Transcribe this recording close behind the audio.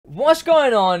What's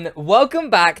going on? Welcome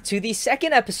back to the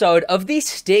second episode of the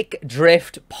Stick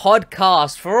Drift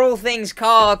podcast for all things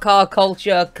car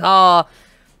culture, car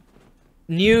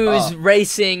news,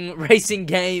 racing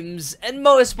games, and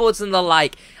motorsports and the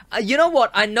like. You know what?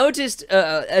 I noticed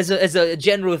as a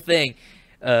general thing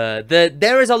that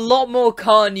there is a lot more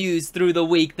car news through the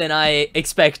week than I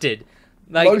expected.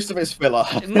 Like, most of it's filler.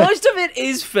 Most of it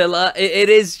is filler. It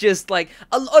is just like,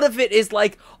 a lot of it is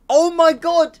like, oh my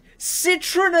god,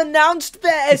 Citroen announced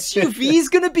their SUV is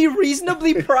going to be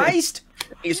reasonably priced.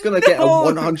 It's going to get a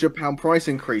 £100 price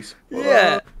increase.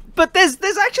 Yeah. But there's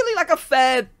actually like a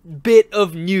fair bit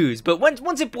of news. But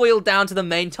once it boiled down to the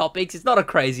main topics, it's not a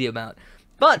crazy amount.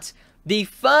 But the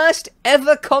first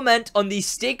ever comment on the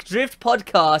Stick Drift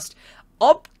podcast,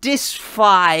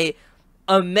 Optify,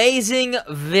 amazing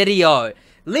video.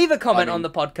 Leave a comment on the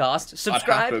podcast.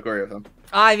 Subscribe. I have to agree with them.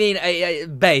 I mean,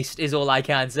 based is all I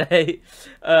can say.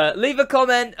 Leave a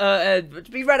comment.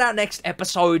 Be read out next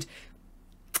episode.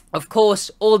 Of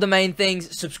course, all the main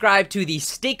things. Subscribe to the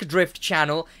Stick Drift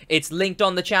channel. It's linked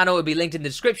on the channel. It'll be linked in the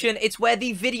description. It's where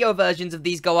the video versions of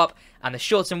these go up, and the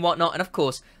shorts and whatnot. And of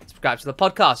course, subscribe to the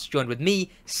podcast. Joined with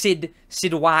me,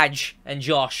 SidWaj, and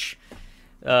Josh.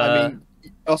 I mean,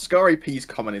 Oscari P's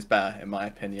comment is better, in my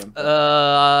opinion.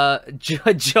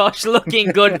 Josh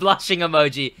looking good, blushing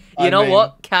emoji. You know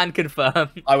what? Can confirm.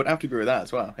 I would have to agree with that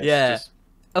as well. It's just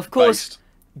of course. Based.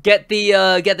 Get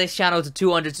this channel to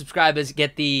 200 subscribers.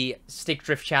 Get the Stick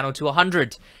Drift channel to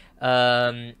 100.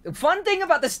 Fun thing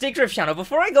about the Stick Drift channel,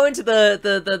 before I go into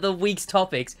the week's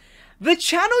topics, the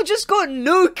channel just got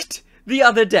nuked the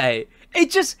other day.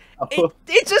 It just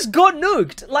got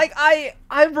nuked. Like, I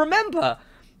remember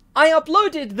I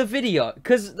uploaded the video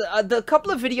because the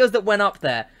couple of videos that went up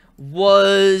there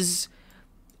was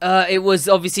it was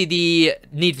obviously the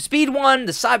Need for Speed one,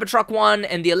 the Cybertruck one,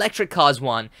 and the electric cars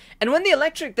one. And when the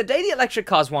day the electric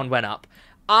cars one went up,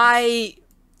 I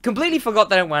completely forgot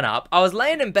that it went up. I was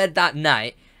laying in bed that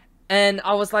night, and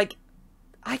I was like,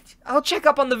 I'll check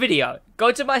up on the video.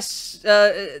 Go to my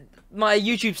my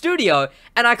YouTube studio,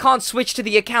 and I can't switch to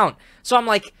the account. So I'm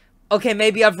like, okay,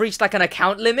 maybe I've reached like an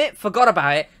account limit. Forgot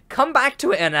about it. Come back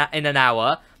to it in an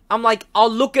hour. I'm like,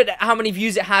 I'll look at how many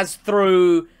views it has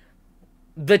through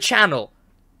the channel.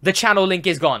 The channel link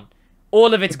is gone.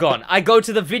 All of it's gone. I go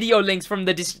to the video links from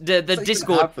the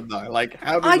Discord. Happen, though? Like,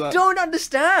 how does I don't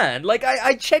understand. Like,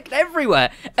 I checked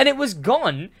everywhere, and it was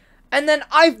gone. And then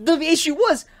the issue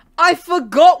was, I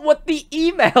forgot what the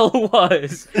email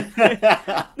was. Well,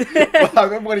 I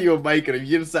remember when you were making it,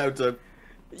 you just had to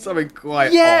something quite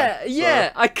odd,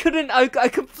 yeah. I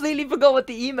completely forgot what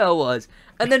the email was.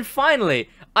 And then finally,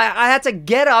 I had to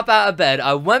get up out of bed.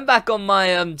 I went back on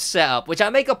my setup, which I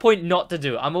make a point not to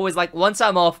do. I'm always like, once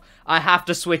I'm off, I have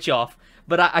to switch off.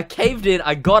 But I caved in,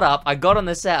 I got up, I got on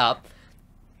the setup,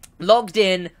 logged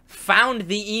in, found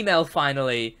the email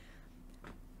finally.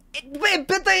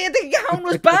 But the account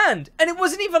was banned. And it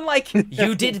wasn't even like,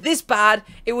 you did this bad.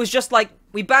 It was just like,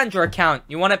 we banned your account.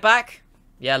 You want it back?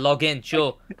 Yeah, log in,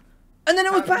 sure. And then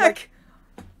it was back.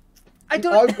 I've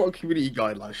got a community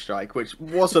guideline strike, which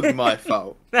wasn't my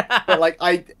fault. But like,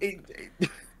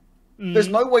 there's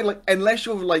no way, like, unless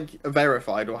you're like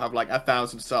verified or have like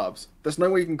 1,000 subs, there's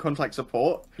no way you can contact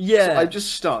support. Yeah. So I'm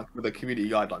just stuck with a community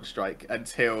guideline strike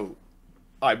until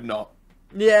I'm not.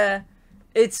 Yeah.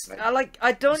 It's I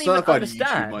don't even certified understand.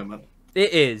 YouTube moment.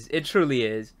 It is. It truly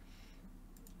is.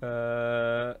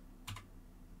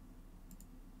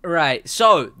 Right,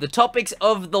 so, the topics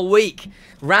of the week.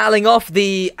 Rattling off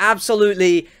the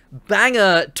absolutely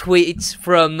banger tweets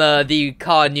from the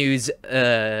car news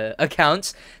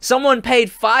accounts. Someone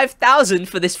paid $5,000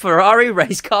 for this Ferrari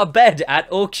race car bed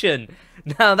at auction.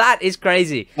 Now that is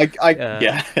crazy.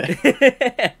 Yeah.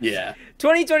 Yeah.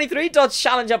 2023 Dodge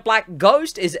Challenger Black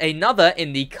Ghost is another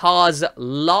in the Cars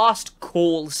Last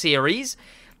Call series.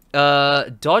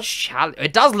 Dodge Challenger,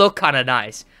 it does look kind of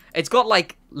nice. It's got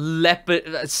like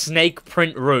leopard snake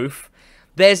print roof.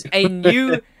 There's a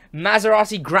new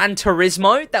Maserati Gran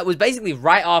Turismo that was basically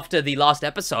right after the last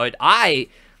episode. I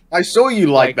saw you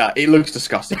like that. It looks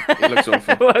disgusting. It looks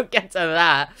awful. We'll get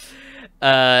to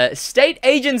that. State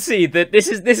agency that this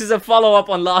is a follow-up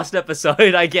on last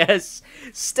episode, I guess.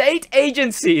 State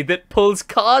agency that pulls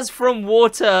cars from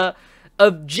water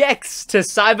objects to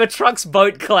Cybertruck's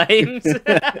boat claims.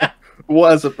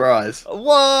 What a surprise.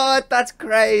 What? That's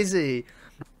crazy.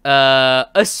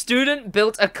 A student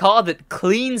built a car that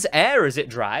cleans air as it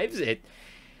drives. It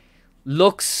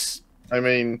looks... I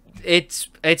mean... It's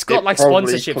got like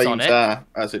sponsorships on it. Air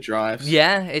as it drives.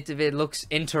 Yeah, it looks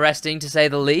interesting to say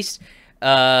the least.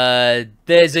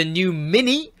 There's a new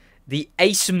Mini The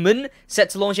Aceman,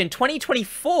 set to launch in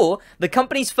 2024, the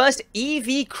company's first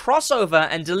EV crossover,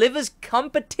 and delivers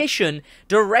competition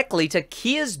directly to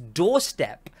Kia's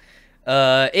doorstep.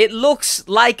 It looks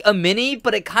like a Mini,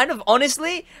 but it kind of,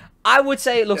 honestly, I would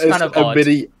say it looks kind of odd.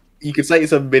 Mini. You could say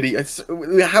it's a Mini.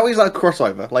 How is that a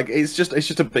crossover? Like, it's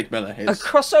just a big Mini. A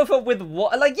crossover with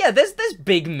what? Like, yeah, there's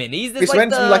big Minis. There's it's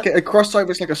meant to be like a crossover.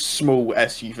 It's like a small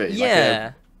SUV.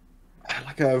 Yeah.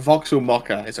 Like a Vauxhall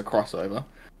Mocha is a crossover.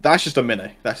 That's just a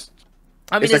Mini.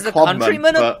 I mean, is the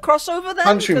Countryman a crossover then?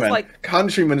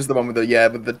 Countryman is the one with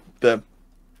the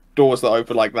doors that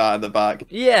open like that in the back.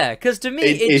 Yeah, because to me,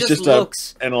 it just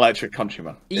looks... an electric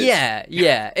Countryman. Yeah.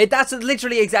 That's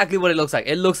literally exactly what it looks like.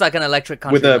 It looks like an electric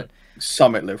Countryman. With a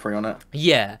Summit livery on it.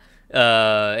 Yeah.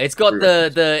 It's got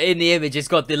in the image, it's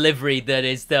got the livery that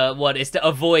is is to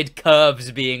avoid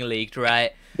curbs being leaked,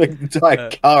 right? The entire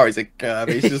car is a curb.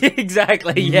 It's just...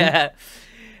 exactly, yeah.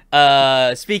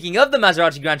 Speaking of the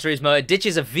Maserati Gran Turismo, it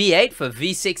ditches a V8 for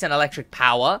V6 and electric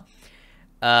power.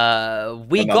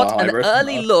 We got an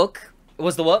early look.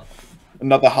 Was the what?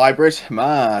 Another hybrid?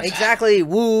 Mad. Exactly.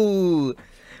 Woo.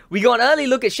 We got an early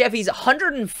look at Chevy's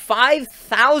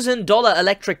 $105,000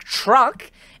 electric truck.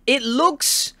 It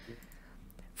looks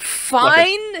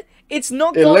fine. It's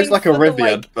not going. It looks like a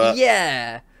Rivian, but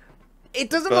yeah. It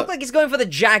doesn't look like it's going for the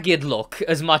jagged look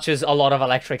as much as a lot of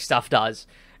electric stuff does.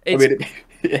 I mean,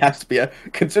 it has to be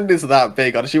considering it's that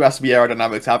big. I assume it has to be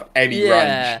aerodynamic to have any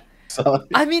range. So...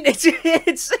 I mean, it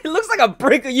looks like a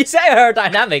brick. You say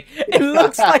aerodynamic, it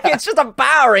looks like it's just a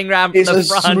powering ramp in the front.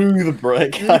 It's a smooth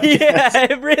brick. Yeah,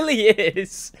 it really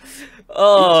is.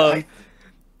 Oh,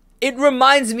 it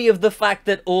reminds me of the fact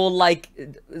that all like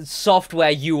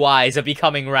software UIs are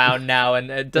becoming round now,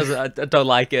 and I don't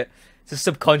like it. It's a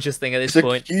subconscious thing at this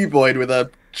point. It's a cuboid with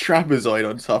a trapezoid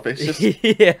on top. It's just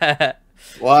yeah.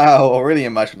 Wow, really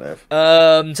imaginative.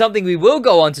 Something we will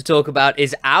go on to talk about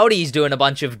is Audi's doing a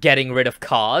bunch of getting rid of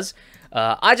cars.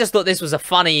 I just thought this was a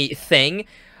funny thing.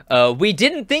 We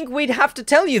didn't think we'd have to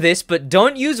tell you this, but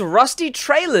don't use rusty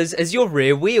trailers as your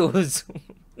rear wheels.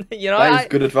 You know, that is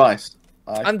good advice.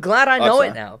 I'm glad I know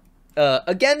it now.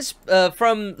 Again,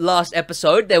 from last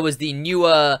episode, there was the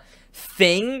newer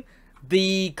thing.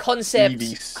 The concept...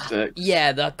 EV6.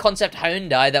 Yeah, the concept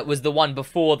Hyundai that was the one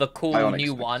before the cool Ioniq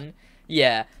new 6. one.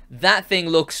 Yeah, that thing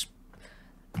looks...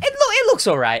 It looks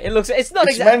alright. It's not exactly...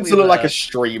 It's meant to look like a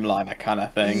streamliner kind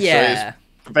of thing. Yeah. So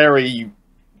it's very...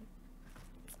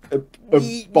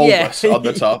 bulbous on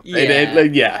the top.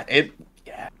 Yeah.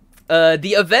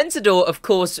 The Aventador, of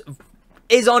course,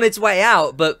 is on its way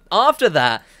out, but after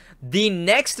that, the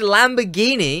next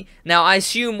Lamborghini... Now, I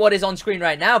assume what is on screen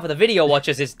right now for the video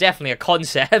watchers is definitely a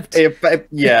concept.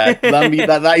 Yeah,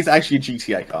 that is actually a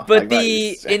GTA car. But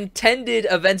the intended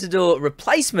Aventador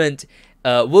replacement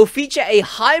will feature a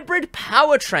hybrid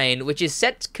powertrain, which is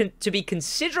set to be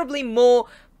considerably more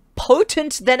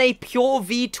potent than a pure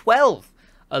V12,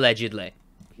 allegedly.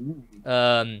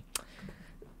 The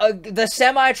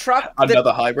semi-truck...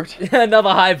 Another hybrid. Another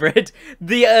hybrid.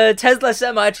 The Tesla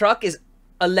semi-truck is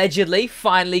allegedly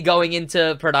finally going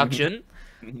into production.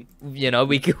 You know,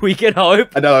 we can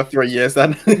hope. Another 3 years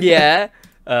then. Yeah.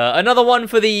 Another one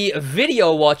for the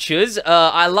video watchers.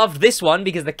 I loved this one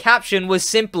because the caption was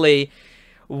simply,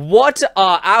 "What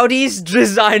are Audi's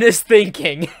designers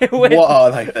thinking?" What are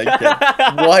they thinking?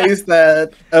 Why is there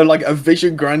like a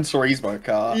Vision Gran Turismo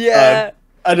car? Yeah.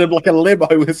 And then like a limo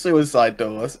with suicide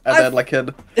doors, and then like an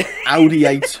Audi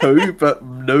A2, but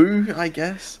new, I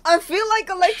guess. I feel like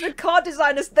electric car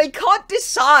designers, they can't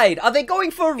decide. Are they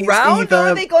going for round or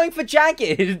are they going for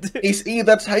jagged? It's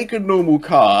either take a normal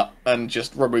car and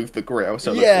just remove the grille,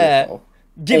 so it's awful.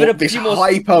 Give it a this few more,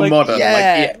 hyper modern,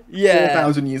 yeah.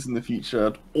 4,000 years in the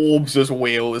future, orbs as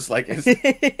wheels, like it's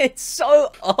it's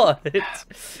so odd.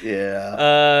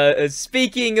 Yeah.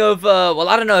 Speaking of, well,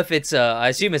 I don't know if it's, I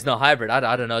assume it's not hybrid.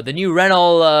 I don't know. The new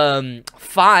Renault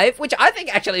 5, which I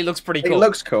think actually looks pretty cool. It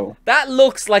looks cool. That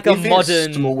looks like a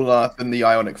modern. It's smaller than the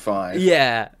Ioniq 5.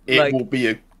 Yeah. It will be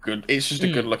a good. It's just a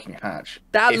good looking hatch.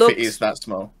 That if it is that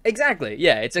small. Exactly.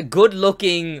 Yeah, it's a good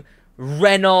looking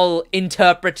Renault an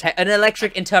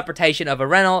electric interpretation of a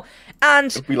Renault, and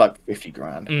it'd be like 50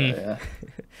 grand.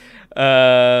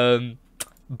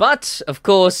 But of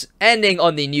course, ending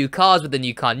on the new cars with the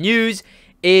new car news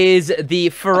is the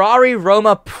Ferrari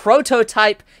Roma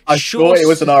prototype. I thought it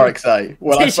was an RX-8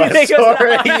 when I first saw it.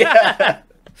 Yeah.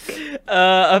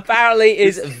 Apparently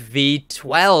is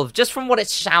V12, just from what it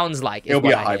sounds like. It'll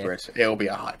be a hybrid. It'll be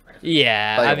a hybrid.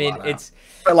 Yeah, I mean it's.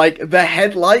 But like the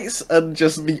headlights and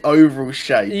just the overall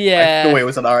shape. Yeah. I thought it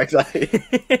was an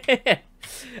RX-8.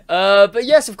 But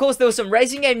yes, of course, there was some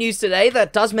racing game news today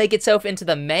that does make itself into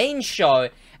the main show,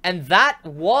 and that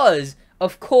was,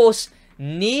 of course,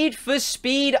 Need for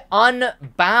Speed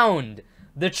Unbound.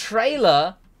 The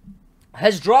trailer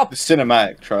has dropped. The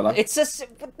cinematic trailer.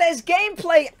 There's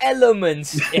gameplay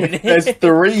elements in it. There's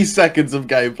 3 seconds of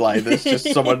gameplay. There's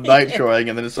just someone nitroing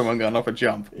and then someone going off a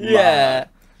jump. Yeah.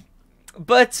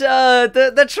 But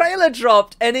the trailer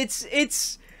dropped, and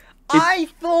I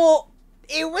thought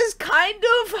it was kind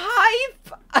of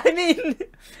hype. I mean,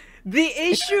 the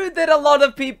issue that a lot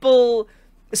of people,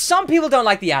 some people don't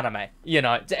like the anime. You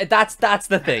know, that's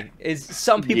the thing. Is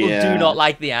some people do not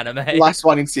like the anime. Last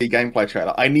one, I need to see a gameplay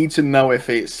trailer. I need to know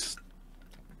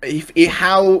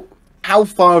how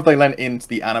far have they lent into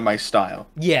the anime style?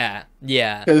 Yeah.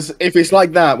 Because if it's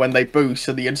like that when they boost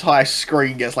and the entire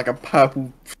screen gets like a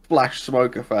purple flash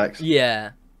smoke effect,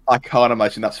 I can't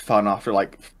imagine that's fun after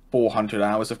like 400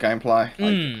 hours of gameplay.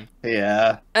 Like,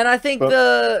 yeah. And I think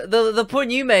the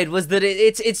point you made was that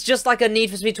it's just like a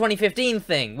Need for Speed 2015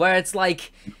 thing, where it's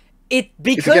like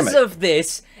because of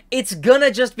this, it's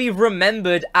gonna just be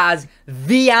remembered as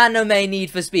the anime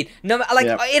Need for Speed. No, like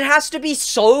it has to be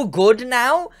so good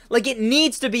now. Like it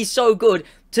needs to be so good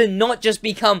to not just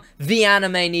become the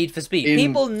anime Need for Speed.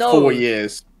 People know 4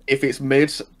 years. If it's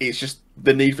mid, it's just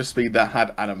the Need for Speed that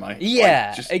had anime.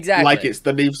 Yeah, exactly. Like it's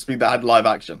the Need for Speed that had live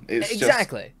action. It's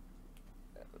exactly.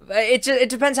 It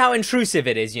depends how intrusive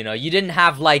it is. You know, you didn't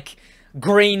have like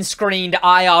green screened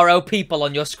IRO people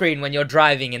on your screen when you're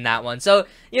driving in that one. So,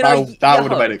 you know, that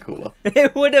would have made it cooler.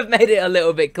 It would have made it a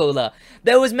little bit cooler.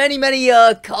 There was many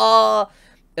cars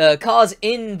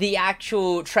in the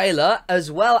actual trailer,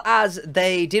 as well as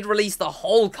they did release the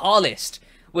whole car list,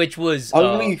 which was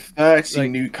only 30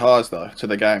 new cars though to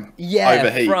the game. Yeah,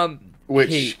 Overheat,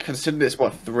 which considering it's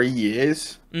what 3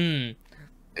 years.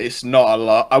 It's not a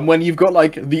lot. And when you've got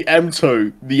like the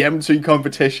M2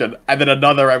 competition, and then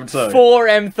another M2, 4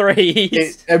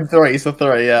 M3s. M3 is the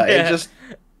 3. Yeah, it just.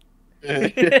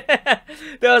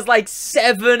 There was like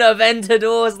 7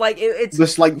 Aventadors. Like it's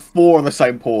just like 4 on the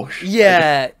same Porsche.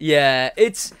 Yeah.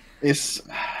 It's.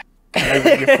 Can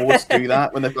they really afford to do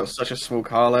that when they've got such a small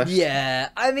car list? Yeah,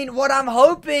 I mean, what I'm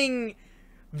hoping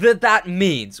that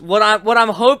means, what I'm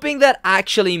hoping that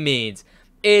actually means,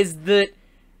 is that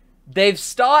they've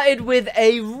started with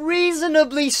a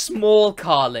reasonably small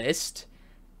car list.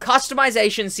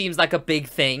 Customization seems like a big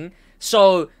thing,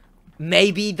 so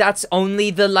maybe that's only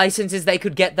the licenses they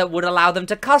could get that would allow them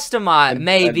to customize.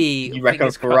 Maybe you reckon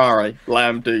Ferrari,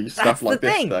 Lamb do stuff like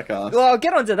this to their cars. Well, I'll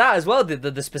get onto that as well.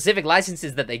 The specific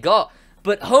licenses that they got,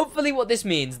 but hopefully, what this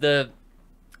means, the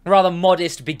rather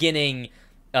modest beginning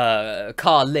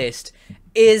car list,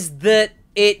 is that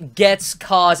it gets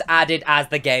cars added as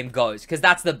the game goes, because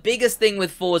that's the biggest thing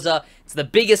with Forza. It's the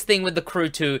biggest thing with the Crew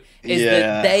 2 is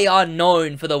that they are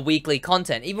known for the weekly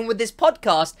content. Even with this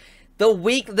podcast,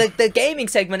 the gaming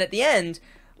segment at the end,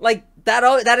 like that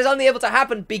is only able to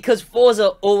happen because Forza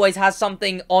always has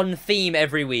something on theme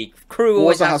every week. Crew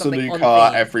always has something on theme. Forza has a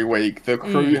new car every week. The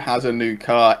Crew has a new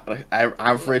car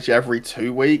average every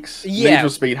 2 weeks. Yeah. Need for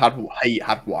Speed had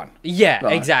one. Yeah,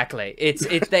 exactly.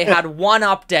 They had one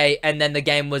update and then the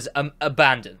game was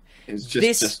abandoned. It's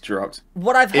just dropped.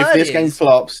 What I've heard if this game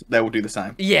flops, they will do the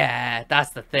same. Yeah, that's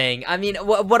the thing. I mean,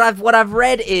 what I've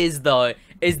read is that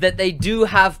they do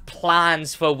have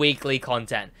plans for weekly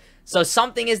content. So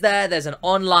something is there. There's an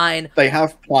online. They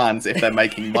have plans if they're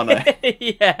making money.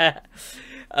 Yeah.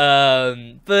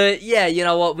 But yeah, you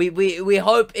know what? We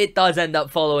hope it does end up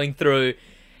following through.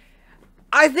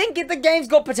 I think the game's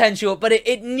got potential, but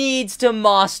it needs to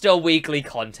master weekly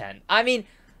content. I mean,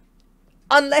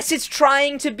 unless it's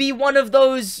trying to be one of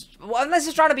those, unless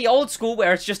it's trying to be old school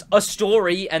where it's just a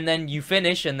story and then you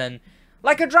finish and then,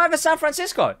 like a Drive of San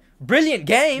Francisco. Brilliant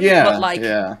game, but like,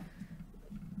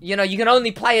 you know, you can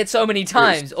only play it so many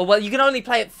times, or well, you can only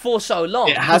play it for so long.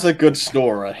 It has a good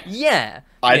story. Yeah.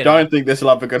 I don't think this will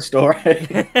have a good story.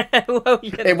 Well,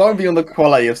 it won't be on the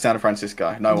quality of San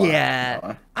Francisco. No way. Yeah. No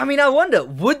way. I mean, I wonder,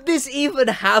 would this even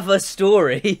have a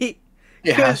story?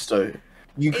 It has to.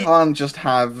 You can't just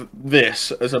have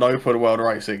this as an open world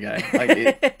racing game.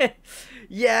 Like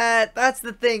yeah, that's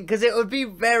the thing, because it would be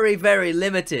very, very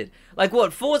limited. Like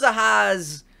what Forza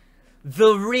has,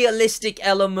 the realistic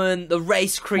element, the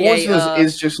race creator. Forza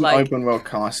is just like, an open world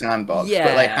car sandbox,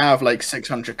 but they have like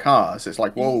 600 cars. It's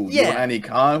like, whoa, you want any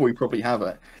car? We probably have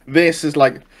it. This is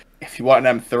like, if you want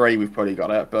an M3, we've probably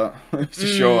got it, but for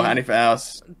sure, anything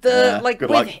else. Like with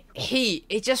luck. Heat,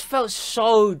 it just felt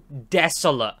so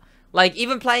desolate. Like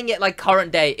even playing it like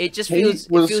current day, it just feels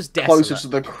desolate. Closer to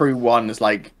the Crew 1 is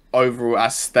like overall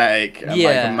aesthetic and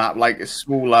like the map, like a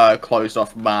smaller,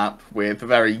 closed-off map with a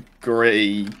very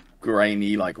gritty,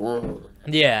 grainy, like feel.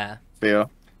 And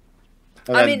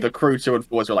then the Crew 2 and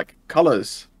 4s are like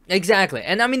colors. Exactly,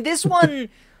 and I mean this one.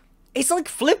 It's like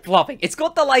flip-flopping. It's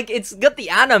got the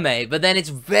anime, but then it's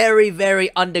very,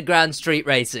 very underground street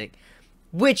racing,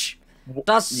 which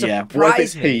does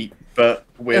surprise me. Heat, but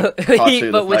with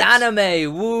Heat, but with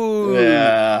anime. Woo.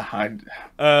 Yeah. I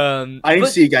need to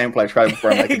see a gameplay trailer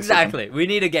before I make exactly. We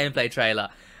need a gameplay trailer.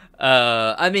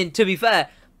 I mean, to be fair,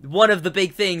 one of the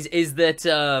big things is that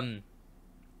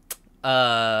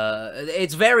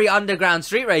it's very underground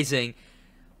street racing.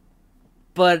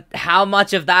 But how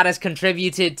much of that has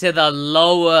contributed to the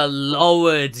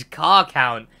lowered car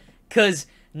count? Because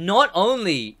not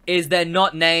only is there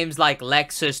not names like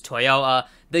Lexus, Toyota,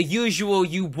 the usual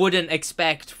you wouldn't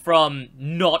expect from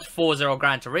not Forza or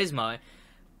Gran Turismo,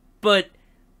 but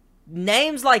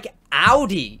names like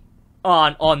Audi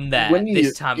aren't on there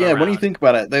this time around. When you think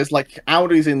about it, there's like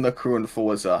Audis in the Crew and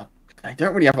Forza. They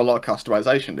don't really have a lot of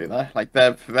customization, do they? Like,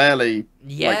 they're fairly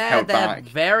held back.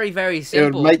 Very, very simple.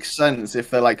 It would make sense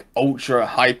if they're like ultra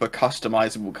hyper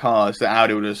customizable cars that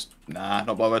Audi would just not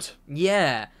bothered.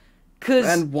 Yeah,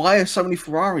 and why are so many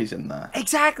Ferraris in there?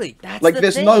 Exactly. That's like, the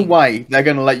there's thing. no way they're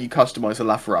gonna let you customize a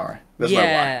LaFerrari. There's no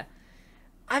way.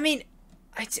 I mean,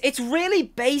 it's really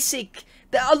basic.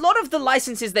 A lot of the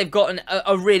licenses they've gotten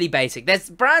are really basic. There's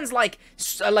brands like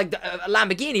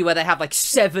Lamborghini where they have like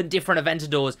 7 different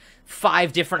Aventadors,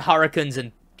 5 different Hurricanes,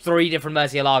 and 3 different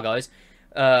Murcielagos.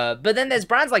 But then there's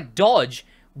brands like Dodge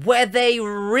where they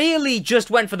really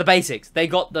just went for the basics. They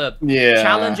got the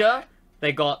Challenger,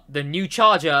 they got the new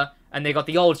Charger, and they got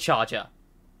the old Charger.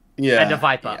 Yeah. And a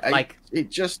Viper. It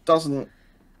just doesn't...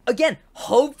 Again,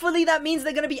 hopefully that means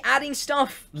they're going to be adding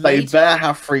stuff later. They better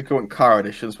have frequent car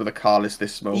editions with a car list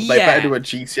this small. They better do a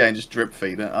GTA and just drip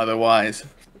feed it, otherwise...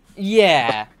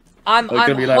 Yeah. There's going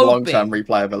to be no long-term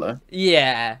replayability.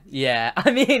 Yeah.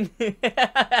 I mean,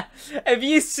 have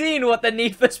you seen what the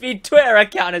Need for Speed Twitter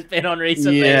account has been on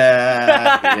recently?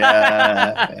 Yeah.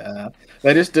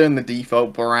 They're just doing the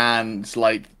default brands,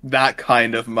 like that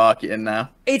kind of marketing now.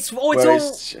 It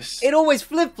always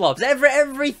flip-flops.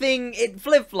 Everything, it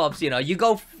flip-flops, you know. You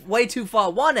go way too far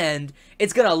one end,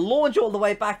 it's going to launch all the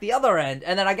way back the other end,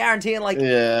 and then I guarantee in like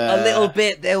a little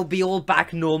bit, they'll be all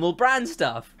back normal brand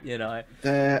stuff, you know.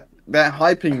 They're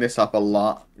hyping this up a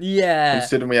lot. Yeah.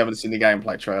 Considering we haven't seen the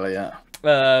gameplay trailer yet.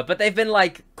 But they've been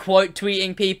like quote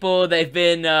tweeting people, they've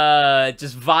been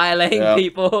just violating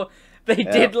people. They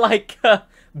did like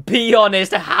be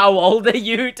honest, how old are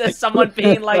you to someone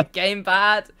being like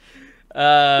gamepad?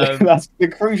 That's the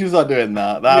Crucials are doing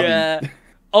that.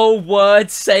 Oh,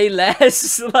 words say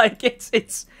less. Like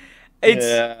it's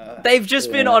they've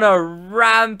just been on a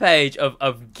rampage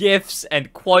of gifs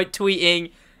and quote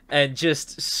tweeting and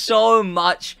just so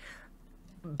much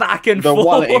back and forth. The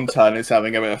one intern is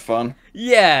having a bit of fun.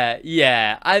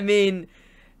 Yeah. I mean,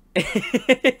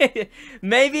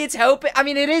 maybe it's helping. I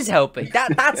mean, it is helping.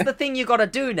 That's the thing you gotta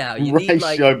do now. You need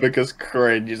like because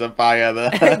cringe is a banger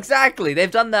there. Exactly. They've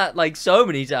done that like so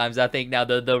many times. I think now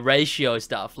the ratio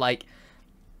stuff. Like,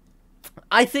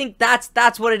 I think that's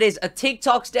what it is.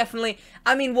 TikTok's definitely.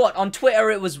 I mean, what on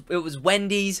Twitter it was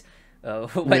Wendy's.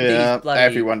 Wendy's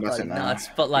everyone does it now. Nuts,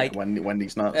 but like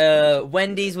Wendy's nuts.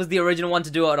 Wendy's was the original one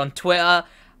to do it on Twitter.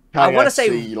 I want to say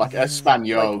like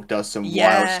Espanol does some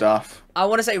wild stuff. I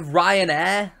want to say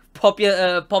Ryanair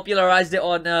popularized it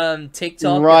on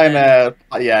TikTok.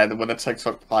 Ryanair, when the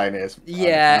TikTok pioneers.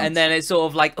 And then it's sort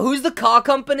of like, who's the car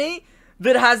company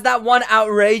that has that one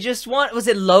outrageous one? Was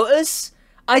it Lotus?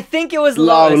 I think it was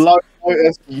Lotus.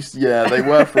 Lotus, they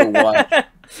were for a while.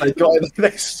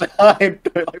 They signed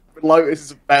like,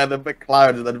 Lotus is better than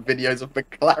McLaren, and then videos of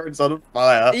McLaren's on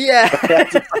fire.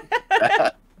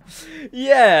 Yeah.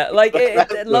 Yeah, like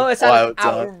Lotus had an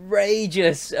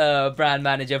outrageous brand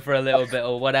manager for a little bit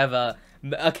or whatever,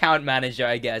 account manager,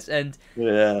 I guess, and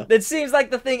it seems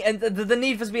like the thing, and the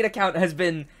Need for Speed account has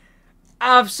been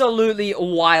absolutely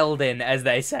wilding, as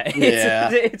they say.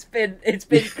 It's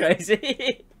been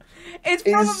crazy. It's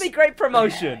probably great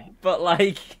promotion, but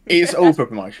like it's all for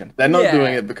promotion. They're not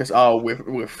doing it because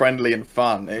we're friendly and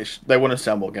fun. They want to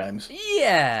sell more games.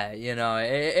 Yeah, you know,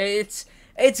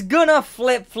 it's gonna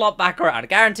flip-flop back around. I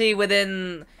guarantee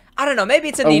within, I don't know, maybe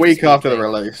it's a week after the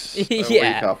release. A week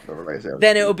after the release.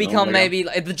 Then it will become maybe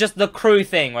like just the Crew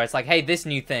thing, where it's like, hey, this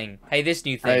new thing. Hey, this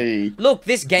new thing. Hey, look,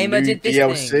 this gamer did this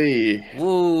DLC. thing.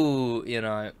 Woo, you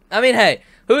know. I mean, hey,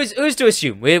 who's to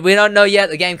assume? We don't know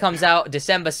yet. The game comes out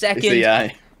December 2nd. It's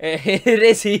EA. It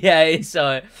is EA,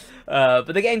 so...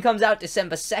 But the game comes out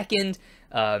December 2nd.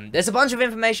 There's a bunch of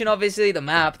information, obviously, the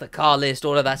map, the car list,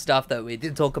 all of that stuff that we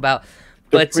did talk about.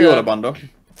 The pre-order bundle.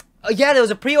 Yeah, there was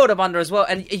a pre-order bundle as well,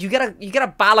 and you get a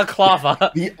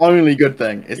balaclava. The only good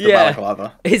thing is the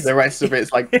balaclava. The rest of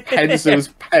it's like pencils,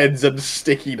 pens, and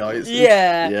sticky notes.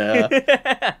 Yeah.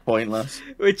 Yeah. Pointless.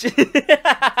 Which...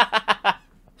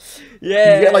 yeah.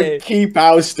 You get like key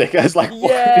power stickers, like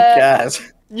what cares?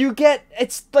 You get,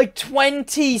 it's like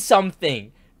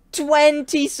 20-something.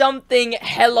 20-something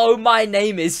hello my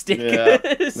name is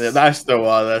stickers. Yeah, that's the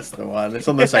one, It's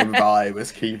on the same vibe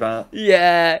as Keybat.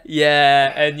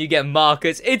 Yeah, and you get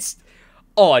markers. It's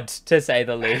odd, to say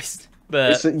the least.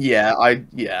 But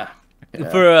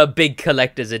for a big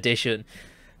collector's edition.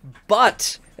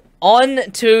 But on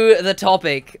to the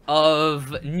topic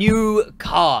of new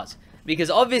cars. Because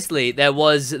obviously there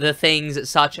was the things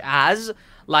such as,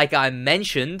 like I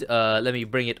mentioned, let me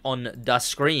bring it on the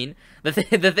screen.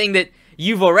 The thing that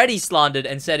you've already slandered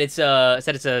and said it's an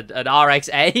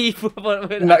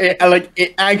RXA. No,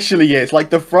 it actually is. Like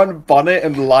the front bonnet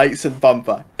and lights and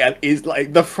bumper, and is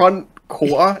like the front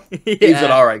quarter is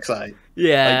an RXA.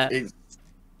 Yeah. Like,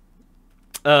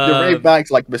 the rear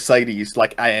back's like Mercedes,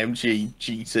 like AMG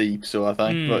GT sort of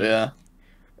thing. But yeah.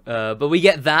 But we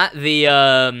get that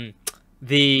the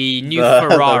new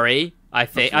Ferrari. I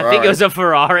think it was a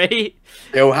Ferrari.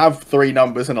 It'll have 3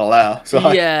 numbers and a letter.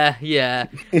 So yeah.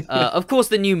 Of course,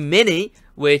 the new Mini,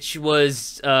 which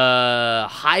was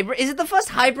hybrid. Is it the first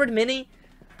hybrid Mini?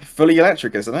 Fully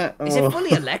electric, isn't it? Is it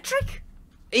fully electric?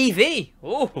 EV.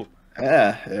 Oh.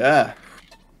 Yeah.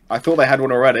 I thought they had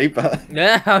one already, but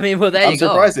yeah. I mean, well, I'm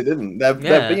surprised they didn't. They're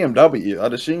BMW.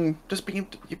 I'd assume just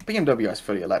BMW has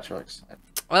fully electrics.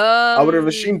 I would have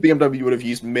assumed BMW would have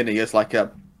used Mini as like a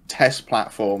test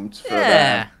platforms for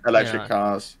their electric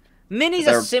cars. Minis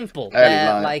are simple.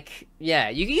 They're like,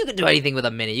 you can do anything with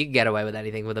a Mini. You can get away with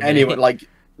anything with a Mini. Anyway, like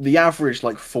the average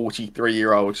like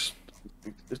 43-year-old,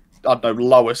 I don't know,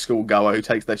 lower school goer who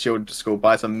takes their children to school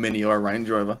buys a Mini or a Range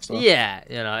Rover. So. Yeah,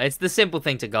 it's the simple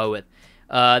thing to go with.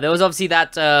 There was obviously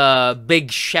that big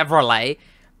Chevrolet.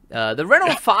 The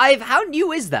Renault 5, how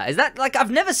new is that? Is that like,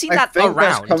 I've never seen that around.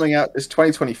 That's coming out, it's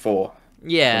 2024.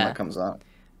 Yeah. When that comes out.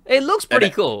 It looks pretty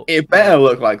cool. It better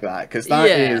look like that, because that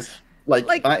is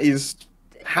that is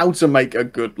how to make a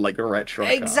good like a retro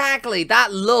car. Exactly.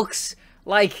 That looks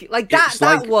like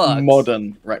that works.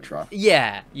 Modern retro.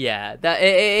 Yeah. That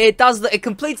it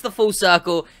completes the full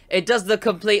circle. It does the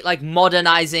complete like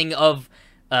modernizing of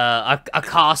a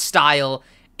car style.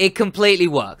 It completely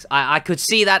works. I could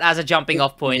see that as a jumping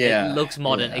off point. It looks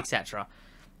modern, etc.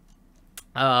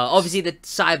 Obviously the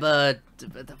cyber,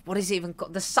 what is it even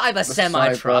called? The cyber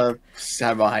semi-truck.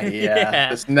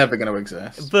 Yeah. It's never going to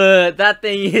exist. But that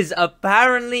thing is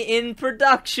apparently in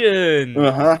production.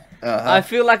 I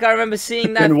feel like I remember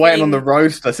seeing that. Been waiting on the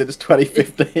roadster since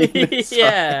 2015.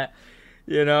 Yeah.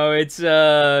 It's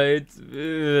the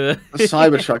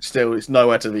Cybertruck still is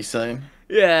nowhere to be seen.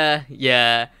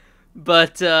 Yeah.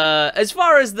 But as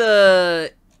far as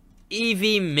the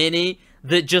EV Mini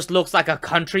that just looks like a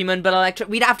Countryman but electric,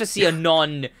 we'd have to see a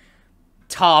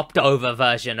non-tarped over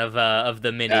version of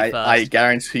the Mini first. I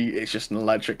guarantee it's just an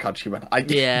electric Countryman.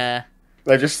 Yeah.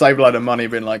 They've just saved a lot of money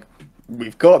being like,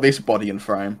 we've got this body and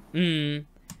frame.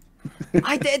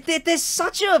 There's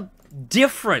such a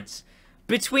difference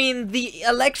between the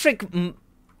electric,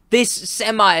 this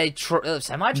semi-truck?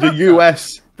 The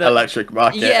US electric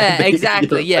market. Yeah,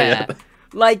 exactly, yeah.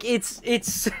 Like, it's...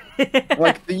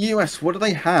 like, the US, what do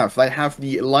they have? They have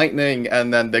the Lightning,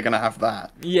 and then they're gonna have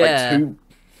that. Yeah. Like,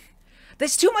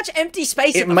 there's too much empty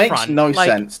space at the front. It makes no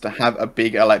sense to have a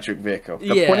big electric vehicle.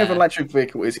 The point of an electric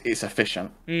vehicle is it's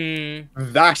efficient.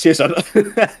 That is...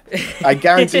 I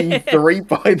guarantee you 3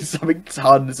 point something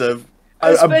tons of...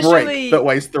 A brick that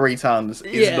weighs 3 tons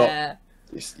is not...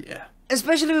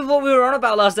 Especially with what we were on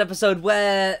about last episode,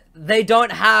 where they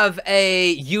don't have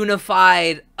a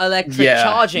unified electric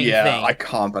charging thing. Yeah, I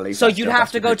can't believe. So you'd have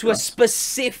to go to a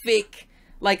specific,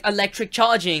 like, electric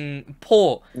charging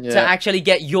port to actually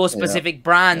get your specific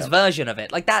brand's version of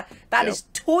it. Like that is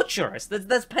torturous.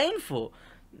 That's painful.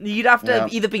 You'd have to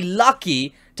either be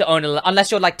lucky to own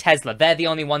unless you're like Tesla. They're the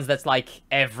only ones that's like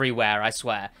everywhere, I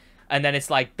swear. And then it's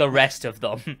like the rest of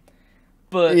them.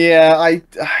 But yeah,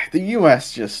 the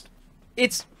US just.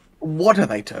 It's... What do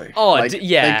they do? Oh, like,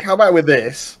 they come out with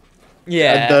this.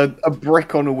 Yeah. And a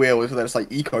brick on a wheel that's like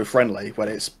eco-friendly, when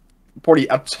it's probably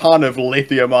a ton of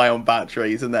lithium-ion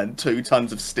batteries and then 2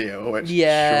 tons of steel, which,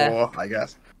 sure, I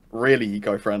guess, really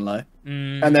eco-friendly.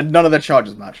 And then none of the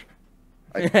chargers match.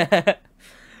 Like,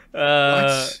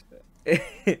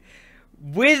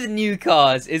 with new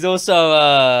cars is also,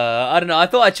 I don't know, I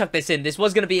thought I'd chuck this in. This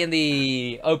was going to be in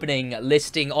the opening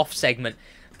listing off segment,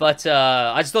 but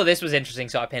I just thought this was interesting,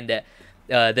 so I pinned it.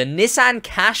 The Nissan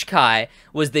Qashqai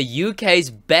was the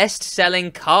UK's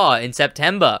best-selling car in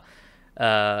September.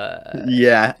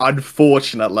 Yeah,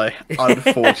 unfortunately.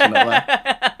 Unfortunately.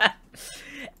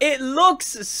 It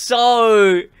looks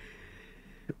so...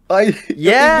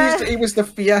 It was the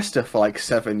Fiesta for like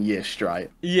 7 years straight.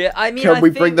 Yeah, I mean, Can we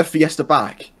bring the Fiesta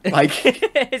back? Like,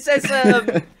 it says,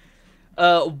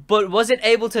 but was it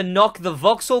able to knock the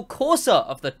Vauxhall Corsa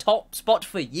off the top spot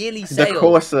for yearly sales?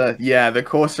 the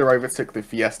Corsa overtook the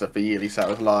Fiesta for yearly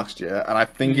sales last year, and I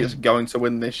think it's going to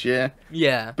win this year.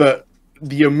 Yeah. But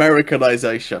the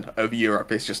Americanization of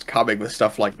Europe is just coming with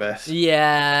stuff like this.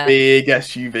 Yeah. Big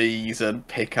SUVs and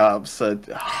pickups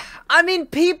and... I mean,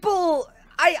 people...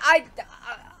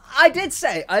 I did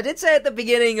say at the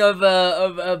beginning of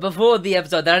before the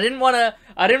episode that I didn't want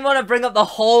to bring up the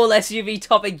whole SUV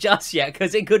topic just yet,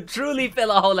 because it could truly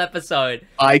fill a whole episode.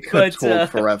 I could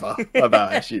talk forever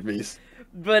about SUVs.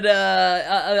 But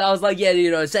I was like, yeah,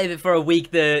 you know, save it for a week.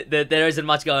 There isn't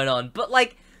much going on, but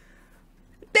like,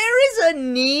 there is a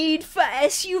need for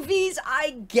SUVs,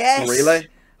 I guess. Really?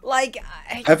 Like,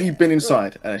 have you been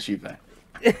inside an SUV?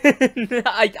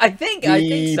 I think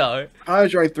so.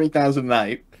 Peugeot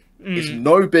 3008 is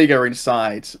no bigger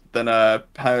inside than a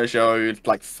Peugeot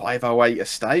like 508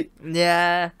 Estate.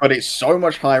 Yeah. But it's so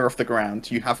much higher off the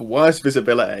ground. You have worse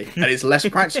visibility, and it's less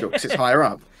practical because it's higher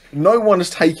up. No one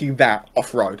is taking that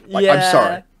off road. Like, yeah. I'm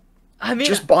sorry. I mean,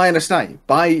 just buy an Estate.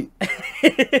 Buy.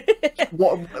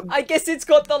 What? I guess it's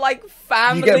got the like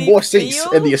family. You get more seats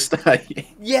feel? in the Estate.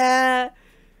 Yeah.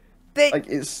 Like,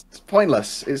 it's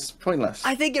pointless. It's pointless.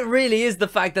 I think it really is the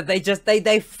fact that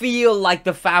they feel like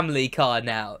the family car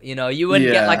now. You know, you wouldn't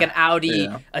get like an Audi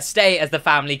Estate as the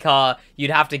family car.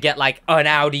 You'd have to get like an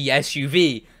Audi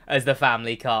SUV as the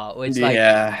family car. Which, like,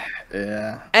 yeah.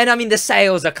 And I mean, the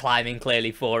sales are climbing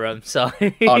clearly for them. So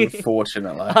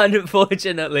unfortunately,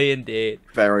 unfortunately, indeed,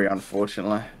 very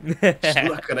unfortunately. Just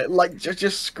look at it. Like,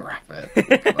 just scrap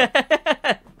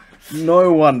it.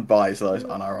 No one buys those,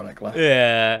 unironically.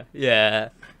 Yeah.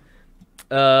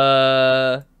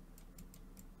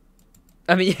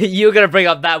 I mean, you were gonna bring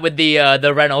up that with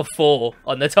the Renault 4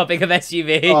 on the topic of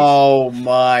SUVs. Oh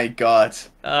my god!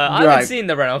 I haven't seen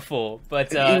the Renault 4,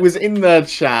 but it was in the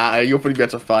chat. You'll probably be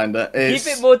able to find it.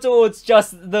 Keep it more towards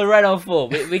just the Renault 4.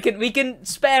 We can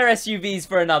spare SUVs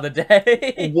for another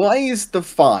day. Why is the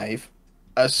 5?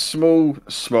 A small,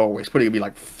 it's probably gonna be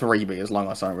like 3 meters long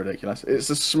or something ridiculous. It's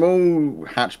a small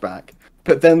hatchback,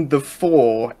 but then the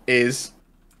 4 is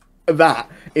that.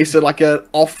 It's like an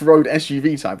off-road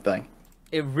SUV type thing.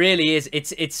 It really is.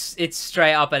 It's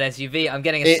straight up an SUV. I'm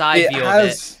getting a side view of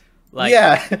it. Like,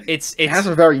 yeah, it has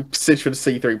a very Citroen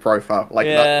C3 profile. Like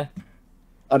that.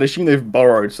 I'd assume they've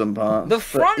borrowed some parts. The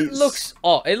front looks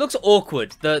it looks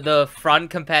awkward. The front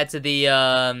compared to the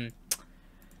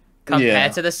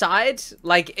to the side,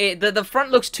 like the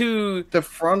front looks too. The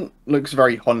front looks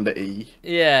very Honda-y.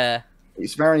 Yeah.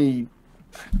 It's very.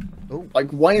 Like,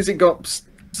 why has it got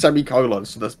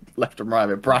semicolons to the left and right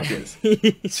of it, brackets to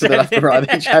the left and right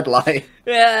of each headlight?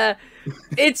 Yeah,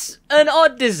 it's an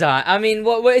odd design. I mean,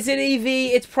 what is it? EV?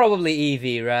 It's probably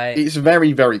EV, right? It's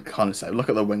very, very concept. Look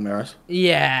at the wing mirrors.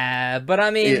 Yeah, but I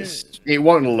mean, it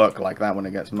won't look like that when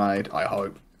it gets made. I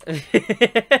hope.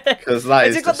 Because that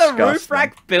is it got disgusting. the roof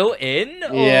rack built in?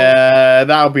 Or... Yeah,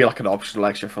 that'll be like an optional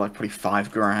extra for like probably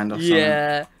 $5 grand or something.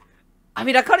 Yeah. I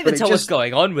mean, I can't even tell what's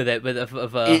going on with it. Half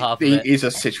of it. It is a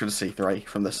Citroen C3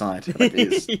 from the side. It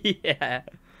is. Yeah.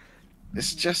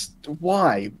 It's just,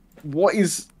 why? What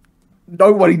is...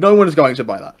 No one is going to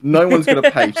buy that. No one's going to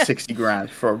pay 60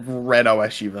 grand for a Renault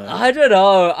SUV. I don't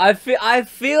know. I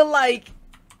feel like...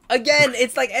 Again,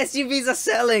 it's like SUVs are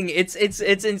selling. It's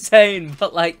insane,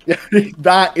 but like...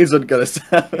 that isn't going to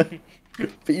sell.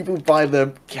 People buy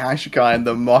the Qashqai and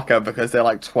the Mocha because they're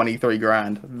like 23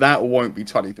 grand. That won't be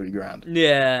 23 grand.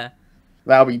 Yeah.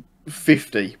 That'll be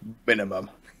 50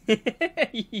 minimum.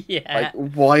 Yeah. Like,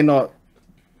 why not?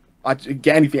 I'd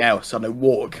get anything else. I know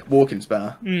walking's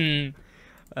better.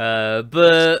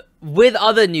 But with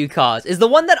other new cars is the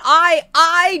one that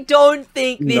I don't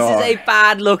think this is a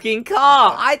bad looking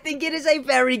car. I think it is a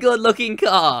very good looking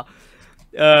car.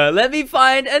 Let me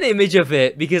find an image of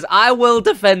it because I will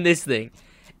defend this thing.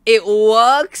 It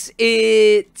works.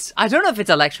 I don't know if it's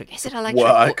electric. Is it electric?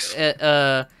 Works.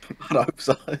 I hope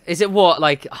so. Is it what,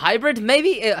 like hybrid?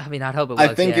 Maybe. I mean, I'd hope it works.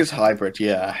 I think it's hybrid.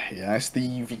 Yeah. It's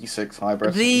the V6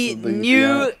 hybrid. The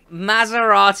new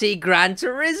Maserati Gran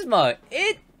Turismo.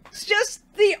 It's just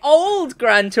the old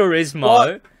Gran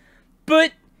Turismo,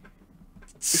 but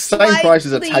Same price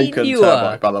as a Taken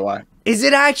Turbo, by the way. Is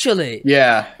it actually?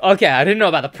 Yeah. Okay, I didn't know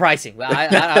about the pricing.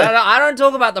 I don't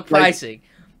talk about the pricing.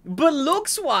 But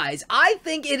looks-wise, I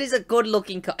think it is a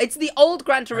good-looking car. It's the old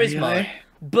Gran Turismo, really?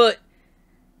 But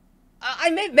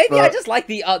maybe I just like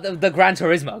the Gran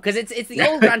Turismo because it's the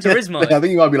old Gran Turismo. I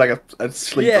think you might be like a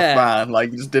sleeper fan,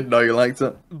 like you just didn't know you liked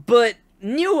it. But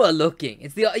newer looking.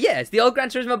 It's the old Gran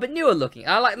Turismo, but newer looking.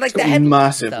 I like the head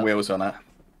massive wheels on it.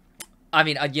 I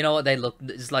mean, you know what? They look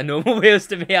just like normal wheels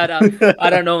to me. I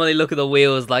don't normally look at the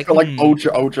wheels like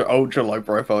ultra low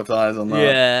profile tires on that.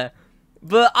 Yeah.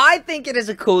 But I think it is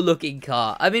a cool looking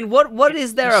car. I mean, what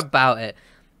is there about it?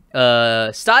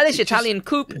 Stylish Italian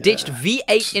coupe ditched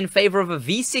V8 in favor of a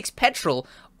V6 petrol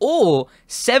or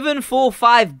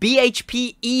 745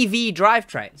 bhp EV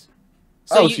drivetrains.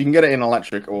 So you can get it in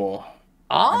electric or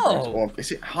hybrid, or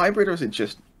is it hybrid or is it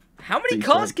just? How many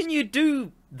cars can you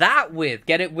do that with?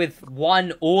 Get it with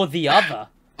one or the other?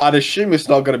 I'd assume it's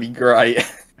not going to be great.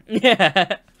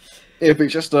 Yeah. If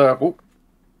it's just a. Oh.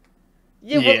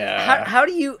 Yeah.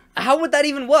 Well, how would that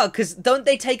even work? Because don't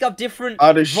they take up different?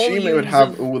 I'd assume it would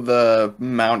have all the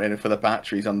mounting for the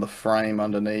batteries on the frame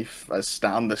underneath as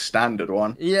the standard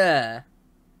one. Yeah.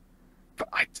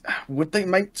 But would they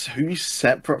make two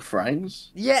separate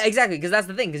frames? Yeah, exactly. Because that's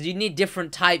the thing. Because you need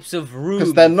different types of room.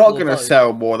 Because they're not going to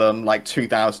sell more than like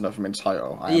 2,000 of them in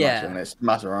total. I imagine it's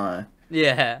Maserati.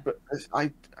 Yeah.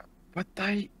 But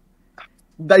they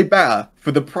better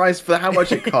for the price for how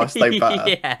much it costs. They better.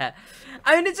 Yeah.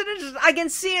 I mean, I can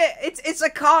see it. It's a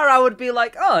car I would be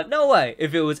like, oh, no way,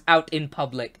 if it was out in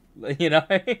public, you know?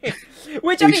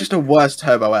 It's just a worse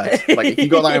Turbo S. Like, if you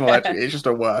got that in electric, it's just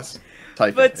a worse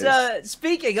type. But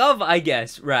speaking of, I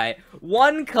guess, right,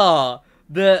 one car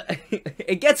that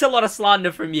it gets a lot of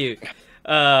slander from you.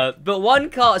 But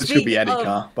one car. It should be any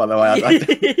car, by the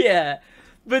way. Yeah.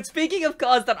 But speaking of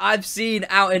cars that I've seen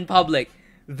out in public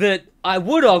that I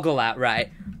would ogle at,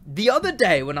 right? The other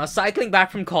day when I was cycling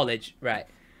back from college, right?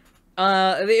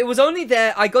 It was only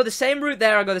there. I go the same route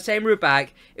there. I go the same route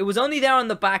back. It was only there on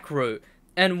the back route.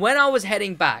 And when I was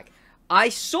heading back, I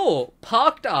saw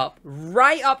parked up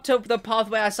right up to the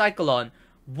pathway I cycle on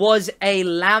was a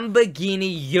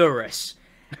Lamborghini Urus.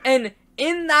 And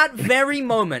in that very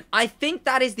moment, I think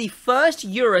that is the first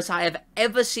Urus I have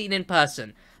ever seen in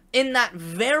person. In that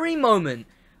very moment,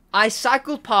 I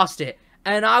cycled past it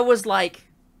and I was like,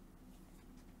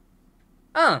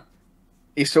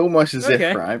 it's almost as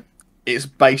if, right, it's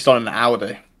based on an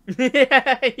Audi.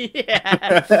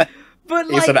 Yeah. But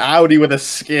it's an Audi with a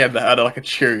skin and like a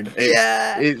tune.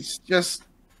 It's just...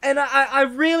 And I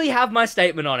really have my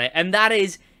statement on it, and that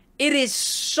is, it is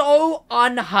so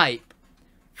unhype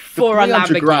for a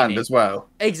Lamborghini. $300,000 as well.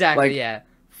 Exactly, yeah.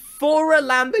 For a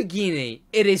Lamborghini,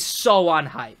 it is so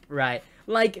unhype, right?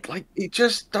 Like it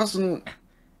just doesn't...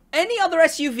 Any other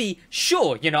SUV,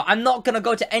 sure, you know, I'm not going to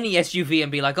go to any SUV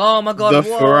and be like, oh my god, the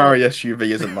Ferrari SUV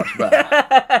isn't much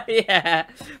better. Yeah,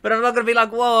 but I'm not going to be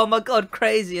like, whoa, oh my god,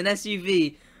 crazy, an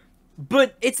SUV.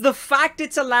 But it's the fact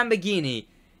it's a Lamborghini,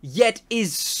 yet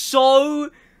is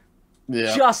so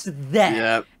just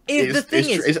there. Yeah, the thing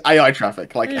is, it's AI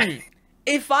traffic. Like,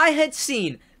 if I had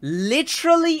seen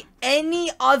literally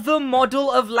any other model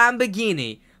of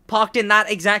Lamborghini parked in that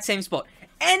exact same spot,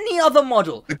 any other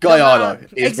model, the Gallardo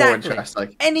is more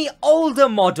interesting. Any older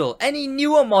model, any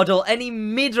newer model, any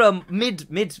mid-period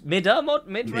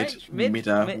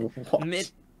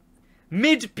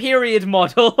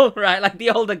model, right? Like the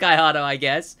older Gallardo, I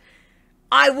guess.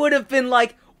 I would have been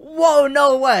like, whoa,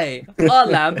 no way, a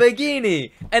Lamborghini,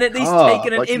 and at least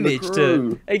taken an image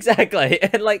to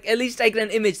and like at least taken an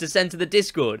image to send to the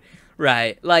Discord,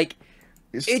 right? Like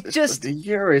the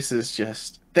Urus is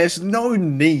just there's no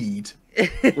need.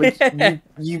 Like,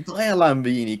 you buy a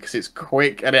Lamborghini because it's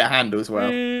quick and it handles well.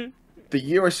 The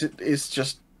Urus is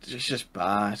just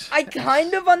bad. I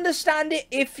kind of understand it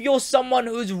if you're someone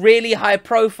who's really high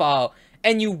profile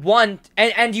and you want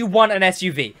and you want an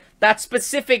SUV. That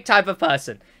specific type of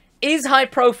person is high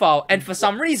profile and for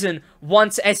some reason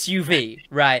wants SUV,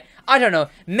 right? I don't know.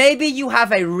 Maybe you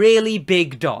have a really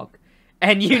big dog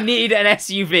and you need an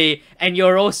SUV and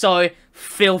you're also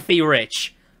filthy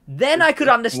rich. Then I could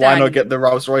understand. Why not get the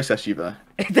Rolls-Royce SUV?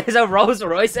 There's a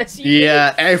Rolls-Royce SUV?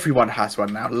 Yeah, everyone has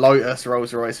one now. Lotus,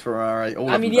 Rolls-Royce, Ferrari, all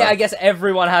of them. I guess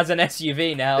everyone has an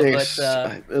SUV now, but...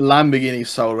 Lamborghini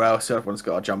sold well, so everyone's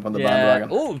got to jump on the bandwagon.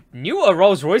 Oh, newer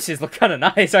Rolls-Royces look kind of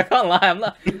nice, I can't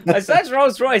lie. I searched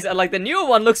Rolls-Royce, and like, the newer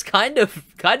one looks kind of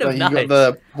nice. You got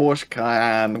the Porsche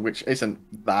Cayenne, which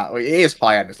isn't that... It is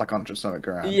high-end, it's like 100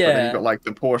 grand. Yeah. But then you've got like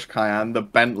the Porsche Cayenne, the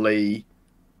Bentley...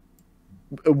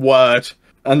 Word...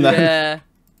 And then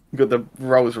You've got the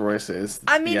Rolls Royces.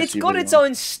 I mean, it's got its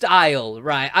own style,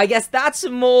 right? I guess that's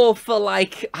more for,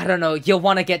 like, I don't know, you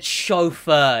want to get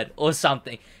chauffeured or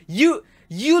something. You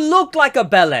look like a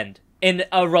bellend in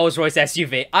a Rolls Royce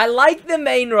SUV. I like the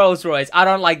main Rolls Royce. I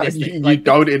don't like this thing. You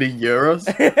don't in a Urus?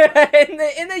 in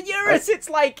the Urus, it's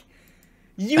like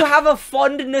you have a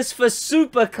fondness for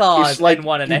supercars it's like and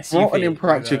want an you SUV. bought an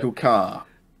impractical car.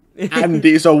 And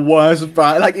it's a worse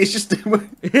like it's just you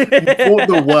bought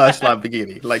the worst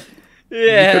Lamborghini. Like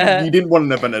you didn't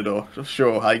want an Aventador.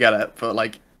 Sure, I get it, but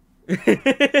like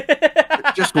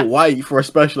just wait for a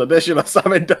special edition or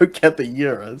something. Don't get the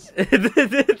Urus.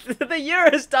 The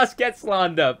Urus does get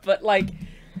slander, but like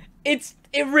it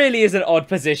really is an odd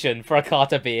position for a car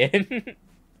to be in.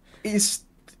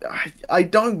 I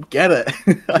don't get it.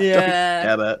 I don't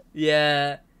get it.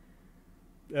 Yeah.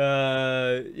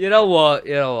 You know what?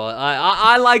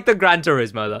 I like the Gran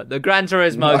Turismo though. The Gran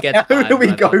Turismo gets. How do we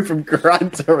go from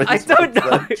Gran Turismo? I don't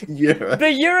know.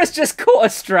 The Urus just caught a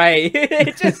stray.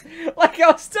 It just like I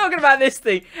was talking about this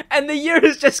thing, and the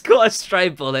Urus just caught a stray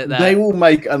bullet there. They will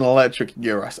make an electric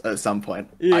Urus at some point.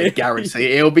 I guarantee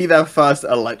it'll be their first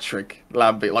electric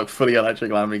Lamborghini, like fully electric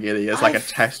Lamborghini. It's like a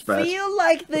test bed. I feel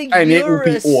like the and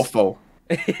Urus... it will be awful.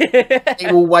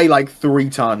 It will weigh like 3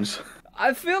 tons.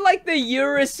 I feel like the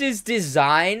Urus's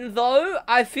design, though,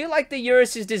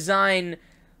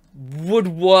 would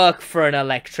work for an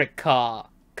electric car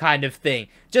kind of thing.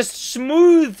 Just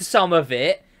smooth some of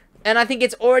it, and I think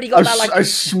it's already got that, like... A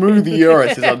smooth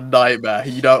Urus is a nightmare.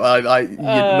 You don't...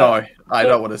 no, I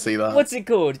don't want to see that. What's it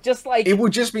called? Just like... It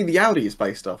would just be the Audi it's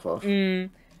based off of.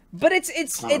 But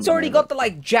it's already got the,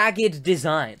 like, jagged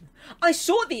design. I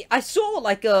saw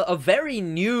like, a very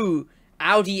new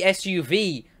Audi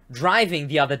SUV driving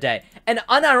the other day, and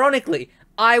unironically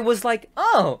I was like,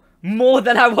 oh, more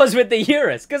than I was with the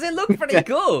Urus, because it looked pretty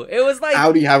cool. It was like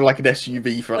Audi have like an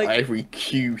SUV for like every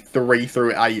Q3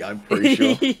 through 8, I'm pretty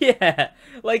sure. Yeah,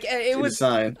 like it was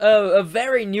a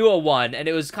very newer one, and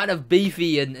it was kind of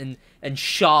beefy and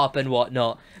sharp and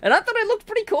whatnot, and I thought it looked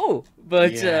pretty cool.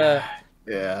 But it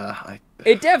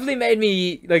definitely made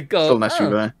me like go, still an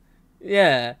SUV.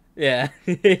 Yeah,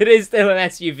 it is still an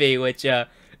SUV, which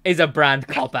is a brand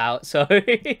cop-out, so...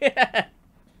 Yeah.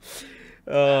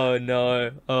 Oh,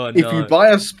 no. Oh, no. If you buy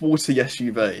a sporty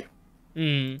SUV...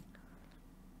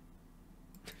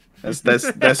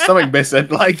 There's something missing,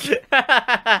 like...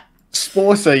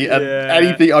 Sporty and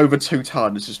anything over 2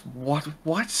 tons, just, what?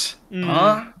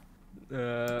 Huh?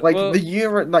 Like, well, the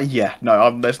Urus... Like,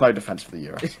 there's no defense for the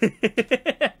Urus.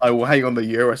 I will hate on the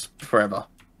Urus forever.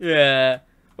 Yeah.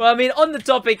 Well, I mean, on the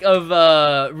topic of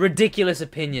ridiculous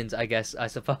opinions, I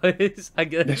suppose.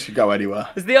 This should go anywhere.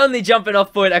 It's the only jumping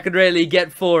off point I could really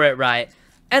get for it, right?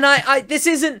 And this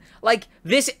isn't, like,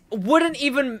 this wouldn't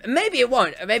even, maybe it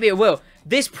won't, maybe it will.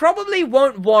 This probably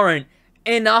won't warrant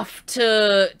enough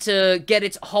to get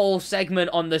its whole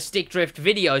segment on the Stick Drift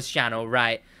Videos channel,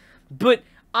 right? But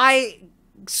I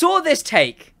saw this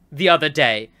take the other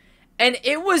day, and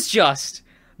it was just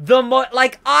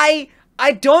I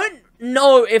don't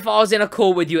know if I was in a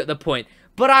call with you at the point,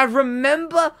 but I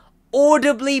remember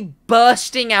audibly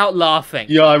bursting out laughing.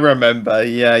 Yeah, I remember.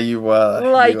 Yeah, you were.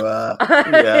 Like, you were.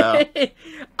 Yeah.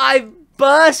 I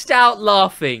burst out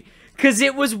laughing because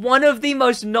it was one of the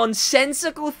most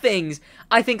nonsensical things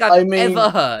I think I've ever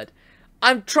heard.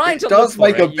 I'm trying to. It does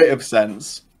make a bit of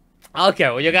sense. Okay,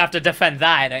 well, you're gonna have to defend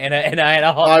that in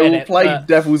a hot minute. I will play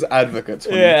devil's advocate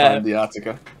when you find the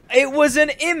article. It was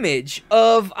an image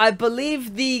of, I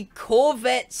believe, the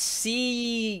Corvette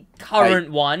C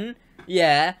current one.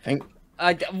 Yeah.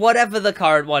 Whatever the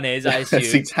current one is, I assume.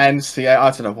 C10, C8, I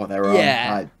don't know what they're on.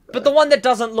 Yeah. But the one that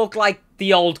doesn't look like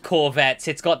the old Corvettes.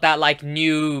 It's got that, like,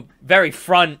 new, very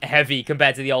front-heavy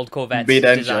compared to the old Corvette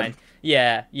design.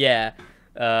 Yeah.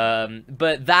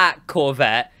 But that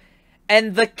Corvette,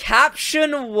 and the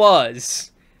caption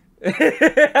was...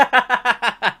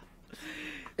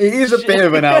 It is a bit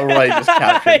of an outrageous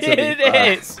caption, to be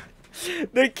fair. It is.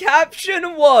 The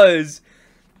caption was,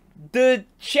 the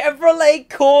Chevrolet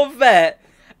Corvette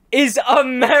is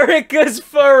America's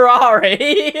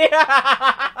Ferrari.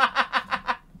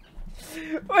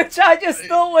 Which I just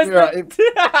thought was...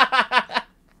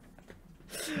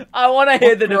 I want to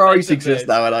hear the Ferraris exist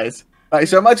nowadays. Right,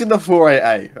 so imagine the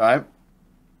 488, right?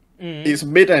 It's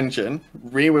mid-engine,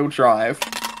 rear-wheel drive,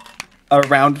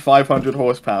 around 500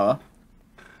 horsepower.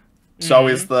 So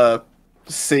is the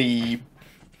C8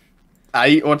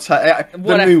 or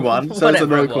the new one. So it's a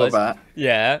new Corvette.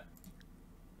 Yeah.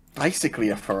 Basically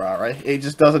a Ferrari. It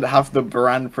just doesn't have the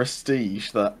brand prestige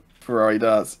that Ferrari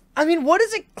does. I mean, what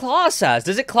does it class as?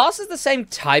 Does it class as the same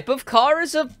type of car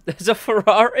as a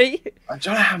Ferrari? I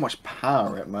don't know how much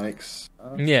power it makes.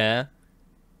 Yeah.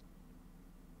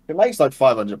 It makes like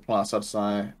 500 plus, I'd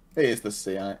say. It is the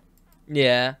C8.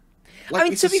 Yeah. Like, I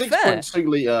mean, it's to a be fair, 6.2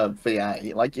 litre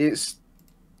V8. Like,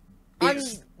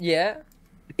 yeah.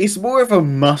 It's more of a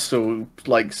muscle,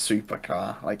 like,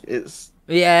 supercar. Like, it's...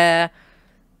 Yeah.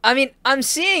 I mean, I'm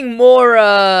seeing more,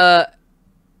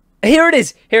 Here it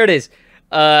is.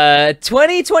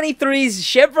 2023's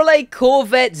Chevrolet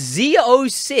Corvette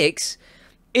Z06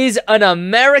 is an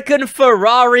American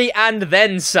Ferrari and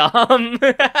then some.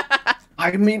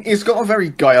 I mean, it's got a very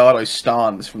Gallardo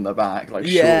stance from the back. Like,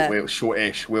 Yeah.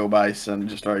 shortish wheelbase and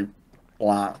just very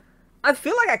flat. I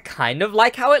feel like I kind of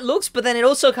like how it looks, but then it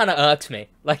also kind of irked me.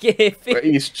 Like,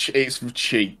 It's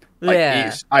cheap. Like,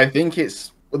 Yeah. I think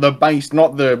it's the base,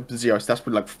 not the Zero. That's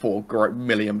probably like £4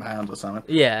 million or something.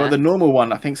 Yeah. But the normal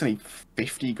one, I think, it's only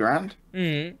 50 grand.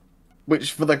 Mm.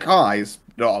 Which for the car is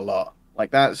not a lot. Like,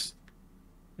 that's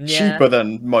Yeah. cheaper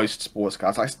than most sports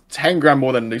cars. Like, 10 grand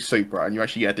more than a new Supra, and you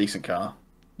actually get a decent car.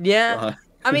 Yeah.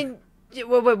 I mean,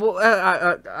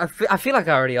 I feel like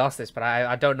I already asked this, but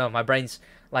I don't know. My brain's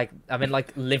like, I'm in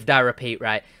like live, die, repeat,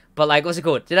 right? But like, what's it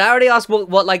called? Did I already ask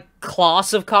what like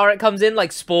class of car it comes in?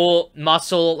 Like sport,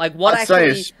 muscle, like what I'd say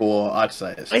it's sport. I'd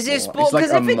say it's sport. Is it sport? It's like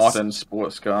 'Cause a if it's... modern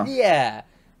sports car. Yeah.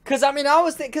 Because I mean, I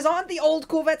was thinking, because aren't the old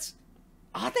Corvettes,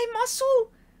 are they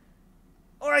muscle?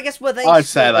 Or I guess were they? I'd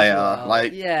say sport they as are. well?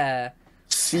 Like, yeah.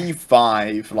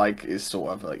 C5 like is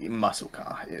sort of like a muscle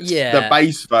car. Yeah. The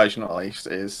base version at least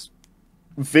is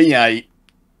V8.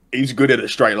 He's good at a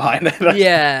straight line. That's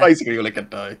Yeah. basically all it can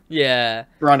do. Yeah.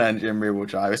 Front engine, rear wheel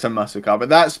drive. It's a muscle car,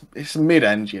 but it's mid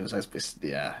engine, so it's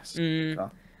a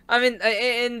car. I mean,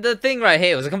 in the thing right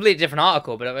here, it was a completely different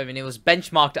article, but I mean, it was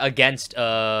benchmarked against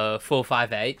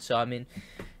 458. So I mean,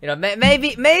 you know,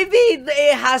 maybe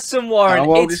it has some warrant.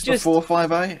 How old it's is just the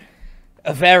 458?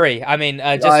 Very. I mean,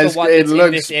 just the one it that's looks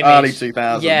in this image. early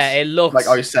 2000s. Yeah, it looks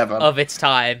like 07. of its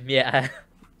time. Yeah.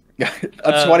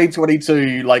 A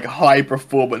 2022 like high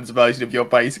performance version of your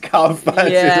base car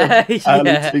versus Yeah,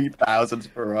 early yeah. 2000s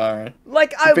Ferrari.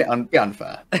 Like It's a bit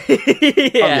unfair.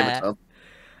 Yeah.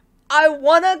 I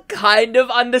wanna kind of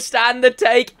understand the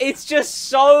take. It's just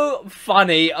so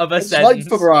funny of a It's sentence.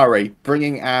 like Ferrari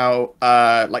bringing out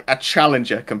like a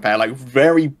Challenger compare, like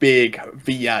very big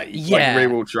V8, Yeah. like rear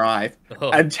wheel drive,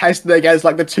 Oh. and testing it against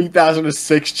like the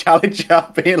 2006 Challenger,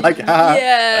 being like,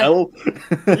 Yeah. well.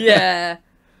 Yeah.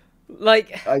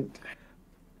 Like, I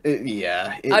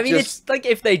mean, it's like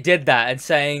if they did that and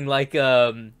saying like,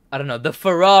 I don't know, the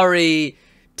Ferrari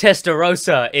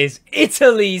Testarossa is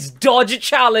Italy's Dodge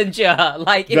Challenger.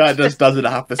 Like, that just doesn't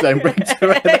have the same ring to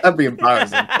it. That'd be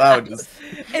embarrassing. That would just...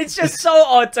 It's just so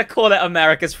odd to call it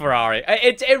America's Ferrari.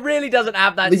 It really doesn't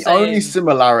have that. The only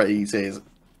similarities is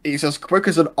it's as quick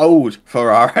as an old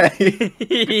Ferrari,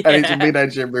 Yeah. and it's a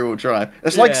mid-engine rear-wheel drive.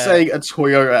 It's like saying a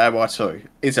Toyota MR2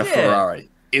 is a Ferrari.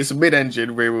 It's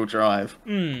mid-engine rear-wheel drive. I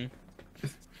mean,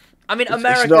 It's America's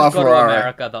not a got to Ferrari.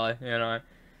 America, though. You know.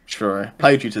 True.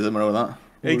 Patriotism and all that.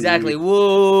 Exactly.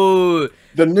 Whoa.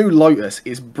 The new Lotus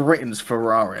is Britain's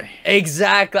Ferrari.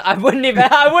 Exactly. I wouldn't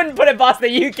put it past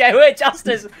the UK. We're just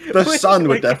as... The Sun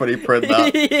would definitely print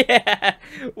that. Yeah.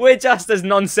 We're just as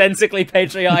nonsensically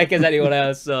patriotic as anyone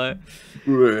else, so...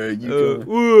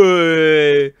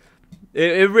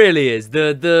 It really is.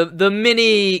 The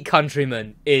mini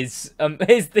countryman is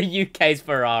the UK's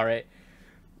Ferrari.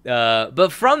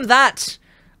 But from that,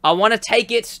 I want to take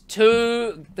it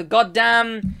to the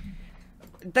goddamn...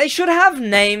 They should have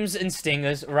names and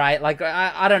stingers, right? Like,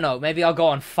 I don't know. Maybe I'll go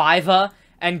on Fiverr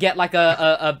and get, like,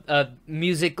 a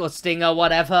music or stinger,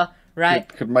 whatever, right?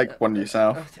 You could make one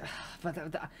yourself. But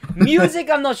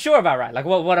music, I'm not sure about, right? Like,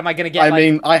 what am I going to get? I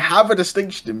mean, I have a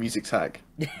distinction in music tag.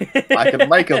 I could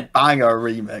make a banger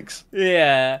remix.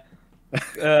 Yeah.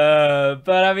 But,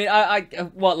 I mean,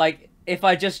 what, like, if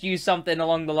I just use something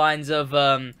along the lines of,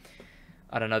 I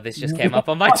don't know, this just came up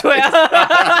on my Twitter.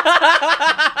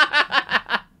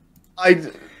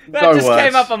 That just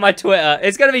came up on my Twitter.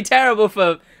 It's going to be terrible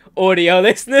for audio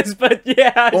listeners, but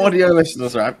yeah. Audio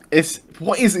listeners, right? Is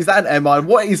that an MR?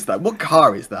 What is that? What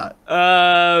car is that?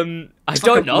 I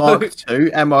don't know. Mark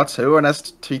II, MR2, and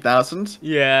S2000.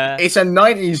 Yeah. It's a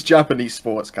 90s Japanese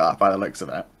sports car by the looks of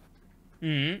it.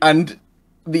 And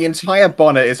the entire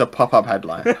bonnet is a pop-up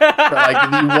headlight. But,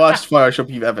 like, the worst Photoshop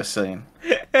you've ever seen.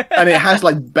 And it has,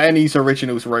 like, Benny's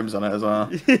Originals rims on it as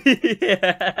well.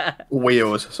 Yeah.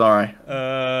 Wheels, sorry.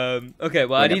 Okay,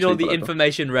 well, I need all the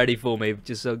information ready for me.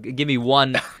 Just so give me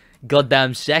one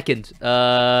goddamn second.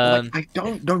 I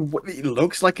don't know what it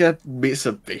looks like. A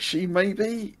Mitsubishi,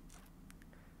 maybe.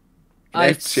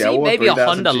 I see maybe a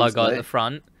Honda logo at the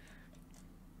front.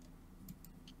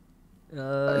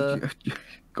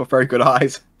 Got very good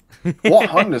eyes. What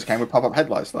Hondas came with pop-up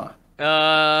headlights though?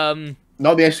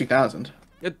 Not the S2000.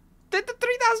 The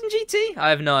 3000 GT? I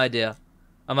have no idea.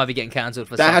 I might be getting cancelled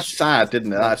for that. Had sad,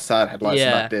 didn't it? That had sad headlights. Yeah.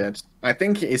 And that did. I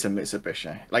think it is a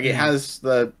Mitsubishi. Like it has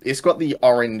the. It's got the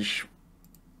orange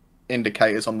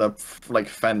indicators on the like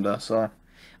fender. So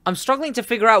I'm struggling to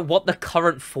figure out what the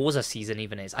current Forza season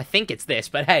even is. I think it's this,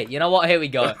 but hey, you know what? Here we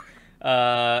go.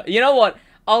 You know what?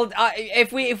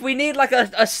 If we need like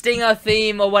a stinger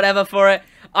theme or whatever for it,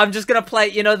 I'm just gonna play,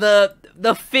 you know,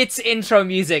 the Fitz intro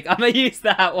music. I'm gonna use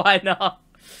that. Why not?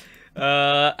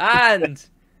 And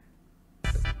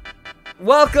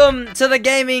welcome to the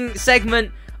gaming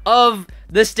segment of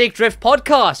the Stick Drift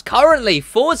podcast. Currently,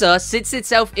 Forza sits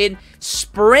itself in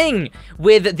spring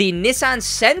with the Nissan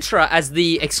Sentra as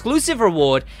the exclusive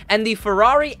reward and the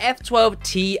Ferrari F12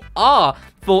 TR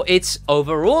for its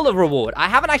overall reward. I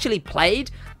haven't actually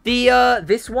played the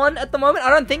this one at the moment. I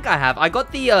don't think I have. I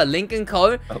got the Lincoln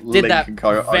Co. Did that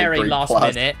very last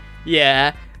minute.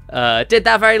 Yeah. Did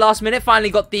that very last minute. Finally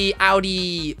got the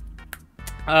Audi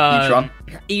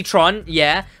e-tron,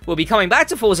 yeah. We'll be coming back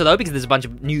to Forza though, because there's a bunch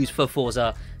of news for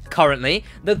Forza currently.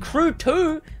 The Crew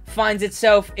 2 finds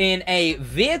itself in a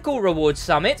vehicle reward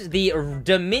summit, the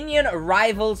Dominion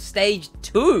Rival Stage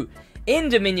 2. In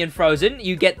Dominion Frozen,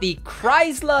 you get the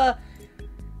Chrysler,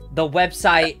 the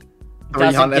website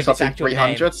doesn't give its actual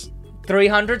name.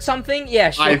 300 something?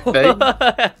 Yeah, sure. I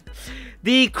think.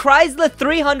 The Chrysler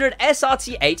 300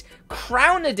 SRT8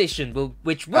 Crown Edition,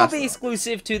 which will be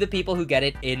exclusive to the people who get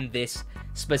it in this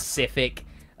specific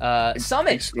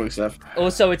summit. Exclusive.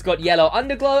 Also, it's got yellow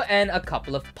underglow and a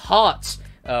couple of parts.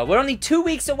 We're only 2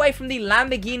 weeks away from the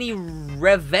Lamborghini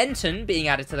Reventon being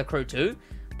added to the Crew 2.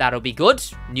 That'll be good.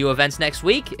 New events next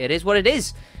week. It is what it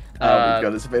is. Oh my god,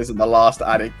 this isn't the last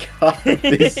added car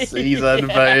this season,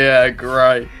 yeah. But yeah,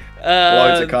 great.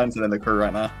 Loads of content in the crew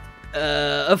right now.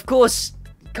 Of course,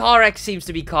 CarX seems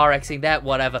to be CarXing that,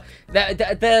 whatever. They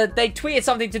tweeted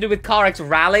something to do with CarX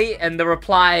Rally, and the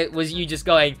reply was you just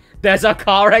going, there's a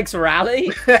CarX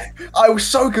Rally? I was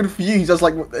so confused. I was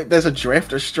like, there's a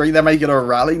drift, a street, they're making a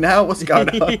rally now? What's going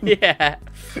on? Yeah.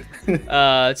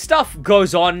 Stuff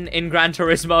goes on in Gran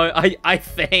Turismo, I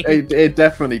think. It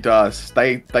definitely does.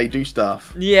 They do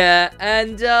stuff. Yeah,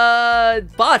 and,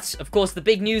 but, of course, the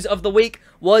big news of the week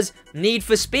was Need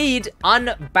for Speed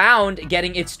Unbound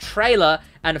getting its trailer,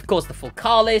 and of course the full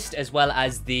car list, as well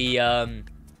as the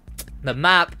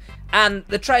map, and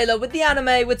the trailer with the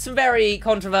anime, with some very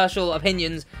controversial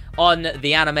opinions on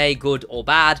the anime, good or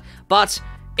bad. But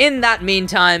in that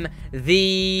meantime,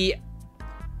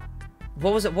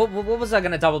 what was it? What was I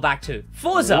going to double back to?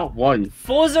 Forza. Why?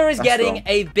 Forza is getting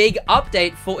a big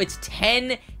update for its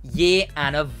 10-year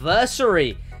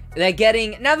anniversary. They're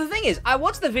getting... Now, the thing is, I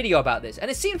watched the video about this, and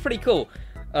it seemed pretty cool.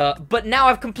 But now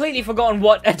I've completely forgotten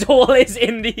what at all is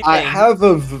in the thing. I have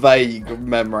a vague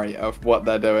memory of what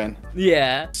they're doing.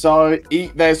 Yeah. So,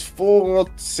 there's 4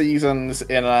 seasons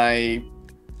in a...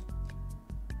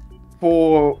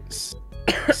 4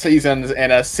 seasons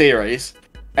in a series.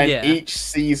 And each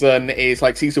season is...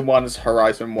 Like, Season 1 is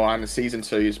Horizon 1, Season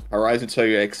 2 is Horizon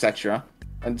 2, etc.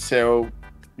 Until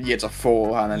you get to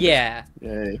 4. And then yeah.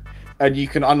 And you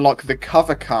can unlock the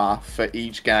cover car for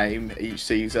each game, each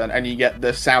season, and you get the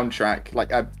soundtrack,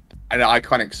 like an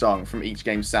iconic song from each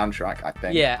game's soundtrack, I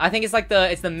think. Yeah, I think it's like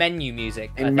the menu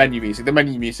music. The menu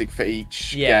music for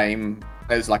each game.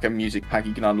 There's like a music pack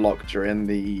you can unlock during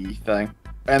the thing.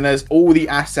 And there's all the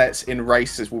assets in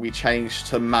races will be changed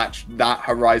to match that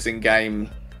Horizon game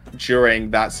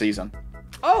during that season.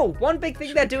 Oh, one big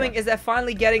thing they're doing is they're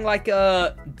finally getting like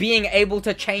being able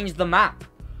to change the map.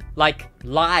 Like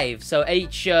live, so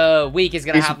each week is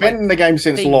gonna have. It's been in the game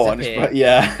since launch, but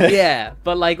yeah. Yeah,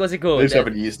 but like, what's it called? They just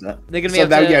haven't used it. They're gonna be able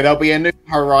to... there'll be a new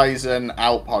Horizon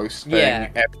outpost thing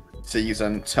every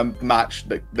season to match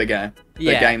the game,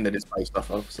 the game that it's based off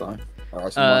of. So,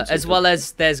 Horizon 1, as well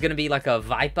as there's gonna be like a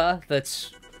Viper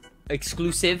that's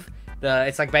exclusive.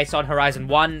 It's like based on Horizon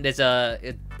 1. There's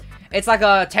it's like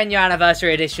a 10-year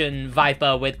anniversary edition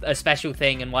Viper with a special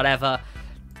thing and whatever.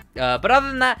 But other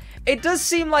than that, it does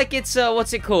seem like it's,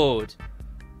 what's it called?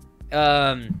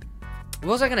 What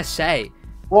was I gonna say?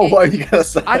 What are you gonna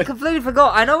say? I completely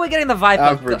forgot. I know we're getting the Viper.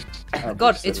 Average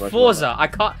God, it's Forza. I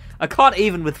can't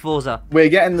even with Forza. We're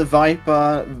getting the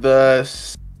Viper, the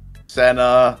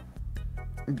Senna,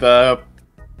 the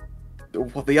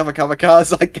other cover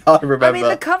cars, I can't remember. I mean,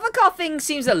 the cover car thing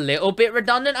seems a little bit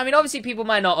redundant. I mean, obviously people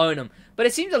might not own them, but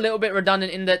it seems a little bit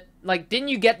redundant in that, like, didn't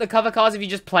you get the cover cars if you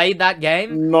just played that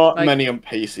game? Not like, many on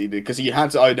PC, because you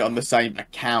had to own it on the same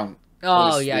account.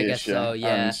 Oh, yeah, I guess so,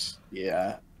 yeah. And,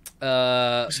 yeah.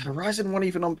 Was Horizon 1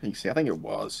 even on PC? I think it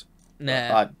was.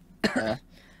 Nah. Yeah.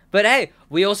 But hey,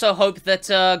 we also hope that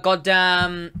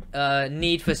goddamn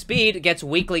Need for Speed gets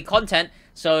weekly content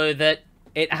so that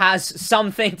it has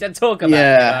something to talk about.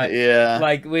 Yeah, right? yeah.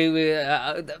 Like,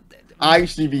 I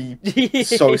actually be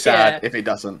so sad if it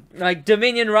doesn't. Like,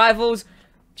 Dominion Rivals,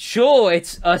 sure,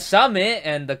 it's a summit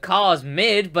and the car's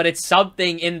mid, but it's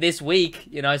something in this week.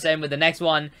 You know, same with the next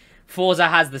one. Forza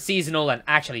has the seasonal and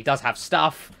actually does have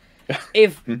stuff.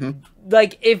 If,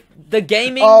 like, if the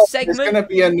gaming segment... there's going to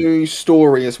be a new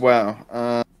story as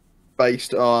well,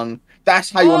 based on... That's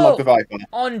how you unlock the Viper.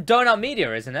 On Donut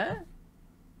Media, isn't it?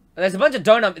 There's a bunch of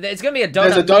Donut... It's going to be a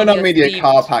Donut Media... There's a Donut Media themed...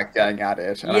 car pack getting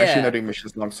added. And actually they're doing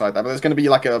missions alongside that. But there's going to be,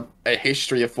 like, a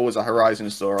history of Forza Horizon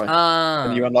story.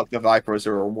 And you unlock the Viper as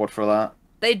a reward for that.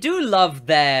 They do love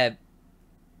their...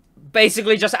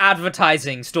 basically just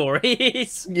advertising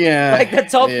stories. Yeah. Like the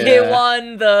Top Gear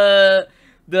one, the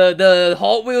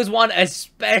Hot Wheels one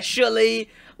especially.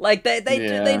 Like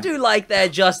they do like their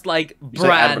just like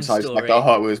brand story. Like the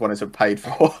Hot Wheels one isn't paid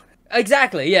for.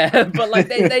 Exactly, yeah. But like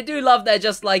they do love their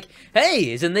just like,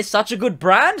 hey, isn't this such a good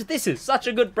brand? This is such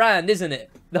a good brand, isn't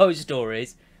it? Those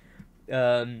stories.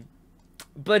 But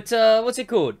what's it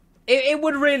called? It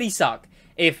would really suck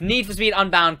if Need for Speed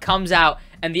Unbound comes out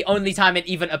and the only time it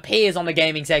even appears on the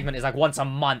gaming segment is like once a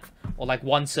month or like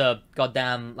once a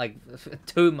goddamn like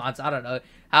 2 months. I don't know.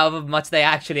 However much they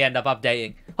actually end up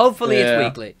updating. Hopefully it's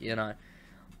weekly, you know.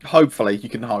 Hopefully, you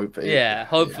can hope. Yeah,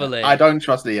 hopefully. I don't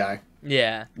trust EA.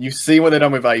 Yeah. You see what they've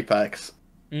done with Apex.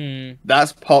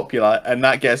 That's popular, and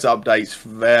that gets updates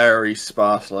very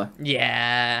sparsely.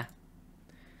 Yeah.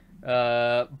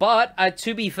 But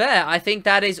to be fair, I think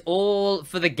that is all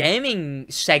for the gaming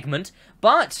segment.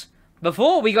 But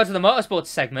before we go to the motorsports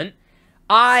segment,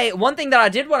 one thing that I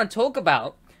did want to talk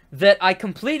about that I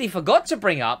completely forgot to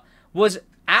bring up was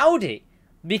Audi.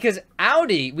 Because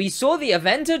Audi, we saw the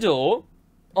Aventador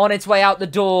on its way out the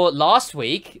door last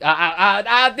week.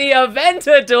 At the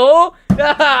Aventador! It's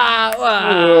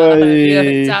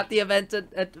at the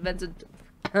Aventador.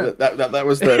 That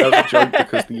was the joke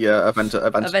because the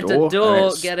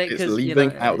Aventador get it? It's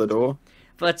leaving out the door.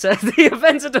 But the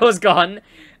Aventador's gone.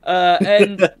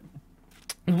 And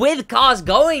with cars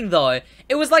going, though,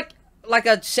 it was like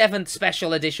a 7th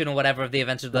special edition or whatever of the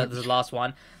Aventador, the last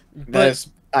one. But, there's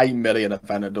 8 million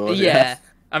Aventadors. Yeah.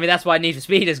 I mean, that's why Need for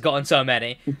Speed has gotten so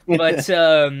many. But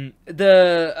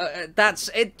that's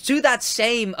it. To that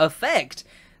same effect,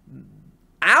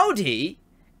 Audi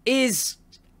is...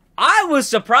 I was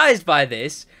surprised by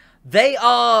this. They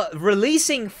are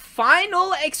releasing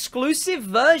final exclusive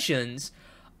versions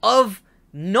of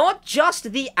not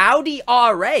just the Audi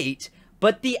R8,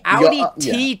 but the Audi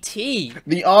TT.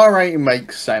 The R8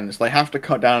 makes sense. They have to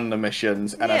cut down the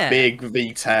emissions and a big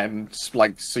V10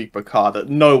 like supercar that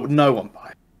no one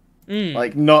buys.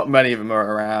 Like not many of them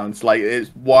are around. Like it's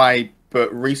why put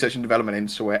research and development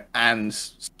into it and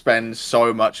spend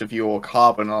so much of your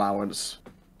carbon allowance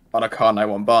on a car no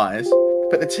one buys.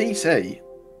 But the TT,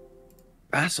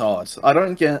 that's odd. I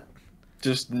don't get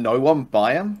just no one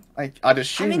buy them. I'd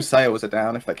assume sales are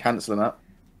down if they're cancelling it.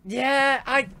 Yeah,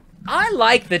 I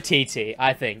like the TT,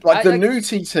 I think. Like, the new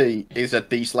TT is a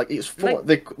decent... Like, it's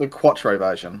the Quattro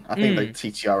version. I think the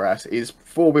TTRS is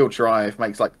 4-wheel drive,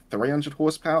 makes, like, 300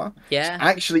 horsepower. Yeah. It's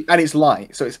actually... And it's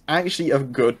light, so it's actually a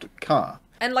good car.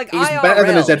 And, like, it's IRL, better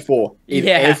than a Z4 in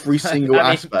every single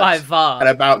aspect. By far. And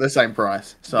about the same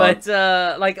price. So. But,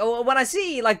 like, when I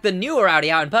see, like, the newer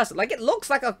Audi out in person, like, it looks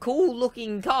like a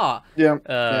cool-looking car.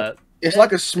 Yeah. It's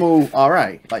like a small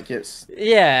R8, like it's...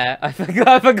 Yeah, I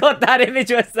forgot that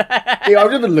image was there. Yeah, I've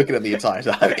just been looking at the entire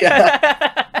time,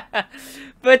 yeah.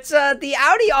 But the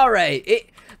Audi R8,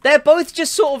 they're both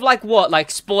just sort of like what? Like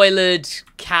spoilered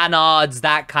canards,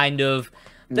 that kind of...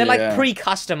 They're like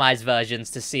pre-customized versions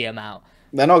to see them out.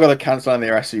 They're not going to cancel on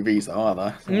their SUVs though, are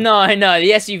they? So. No, the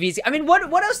SUVs... I mean,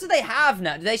 what else do they have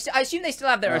now? I assume they still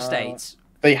have their estates.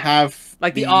 They have...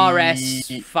 Like the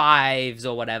RS5s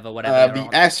or whatever. The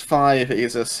S5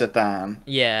 is a sedan.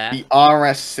 Yeah. The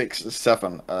RS6 is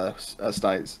 7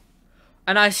 estates.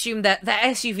 And I assume that the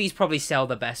SUVs probably sell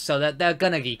the best, so that they're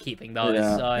going to be keeping those.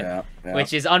 Yeah.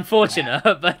 Which is unfortunate,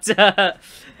 but...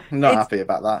 not happy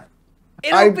about that.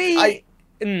 It'll be...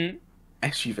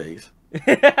 SUVs.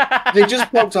 They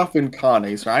just popped up in car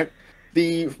news, right?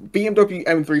 The BMW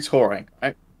M3 Touring,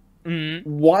 right?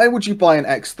 Why would you buy an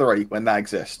X3 when that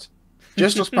exists?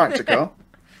 Just as practical.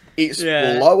 It's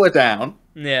lower down.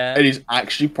 Yeah. It is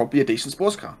actually probably a decent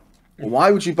sports car.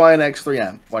 Why would you buy an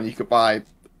X3M when you could buy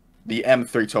the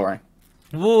M3 Touring?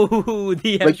 Woo,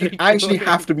 the M3 Like, you actually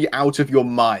Touring. have to be out of your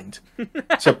mind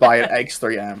to buy an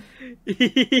X3M.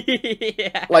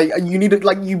 Yeah. Like, you need it.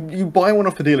 Like, you buy one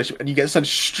off the dealership and you get sent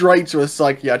straight to a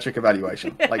psychiatric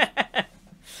evaluation. Like,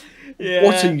 Yeah.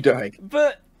 what are you doing?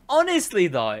 But honestly,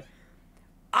 though,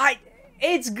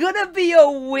 it's gonna be a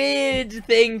weird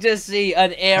thing to see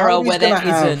an era Audi's where there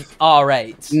gonna isn't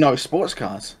R8s. No sports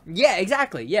cars. Yeah,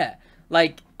 exactly. Yeah,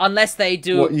 like unless they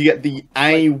do. What, you get the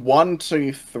A1,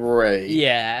 2, 3.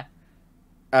 Yeah.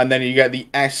 And then you get the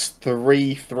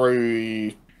S3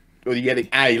 through, or you get the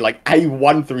A, like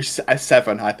A1 through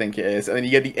 7, I think it is, and then you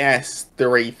get the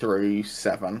S3 through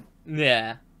 7.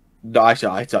 Yeah. No, actually,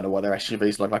 I don't know what their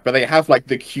SUVs look like, but they have like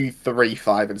the Q3,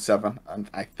 5, and 7, and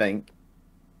I think.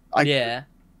 Yeah.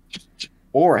 Just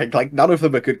boring. Like, none of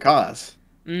them are good cars.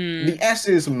 Mm. The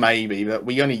S's maybe, but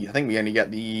I think we only get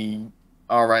the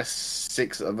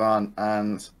RS6 Avant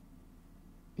and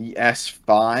the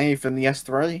S5 and the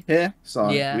S3 here, so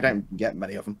Yeah. we don't get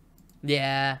many of them.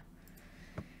 Yeah.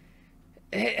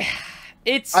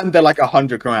 It's And they're like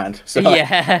 $100,000. So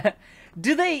yeah.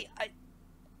 Do they?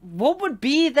 What would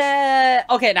be their?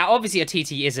 Okay, now obviously a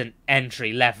TT isn't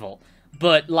entry level,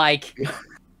 but like,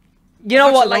 you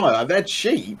know what? Like, they're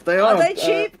cheap. are they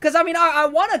cheap? Because I mean, I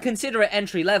want to consider it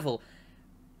entry level.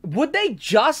 Would they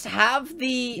just have the?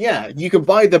 Yeah, you can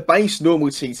buy the base normal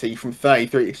TT from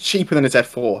 33. It's cheaper than a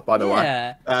Z4, by the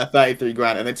Yeah. way. 33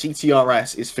 grand, and the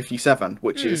TTRS is 57,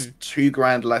 which is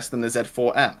 $2,000 less than the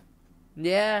Z4M.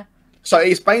 Yeah. So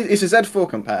it's a Z4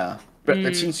 compare, but the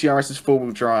TTRS is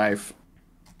four-wheel drive,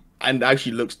 and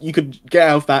actually looks. You could get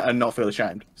out of that and not feel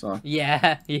ashamed. So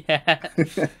Yeah. Yeah.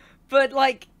 But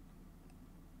like,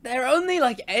 they're only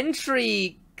like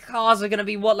entry cars are gonna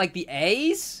be what, like the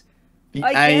A's? the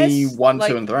I guess, A1,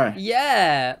 like, 2, and 3.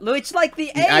 Yeah, which like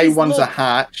the The A's A1's a look...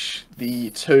 hatch. The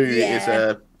 2 is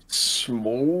Yeah. a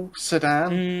small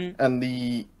sedan, and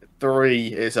the 3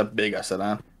 is a bigger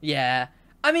sedan. Yeah,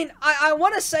 I mean, I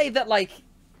want to say that like,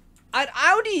 I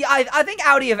think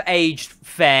Audi have aged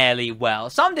fairly well.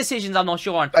 Some decisions I'm not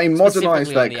sure on. They modernised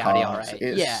specifically their on the Audi cars.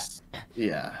 R8.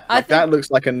 Yeah. I Like, think... that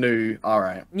looks like a new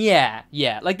R8.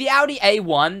 Yeah. Like the Audi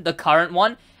A1, the current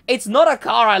one, it's not a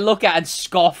car I look at and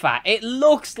scoff at. It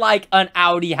looks like an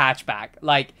Audi hatchback.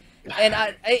 Like,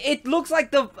 and it looks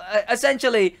like the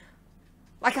essentially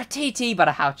like a TT but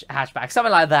a hatchback,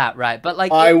 something like that, right? But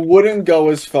like, I wouldn't go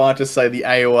as far to say the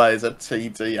A1 is a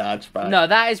TT hatchback. no,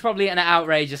 that is probably an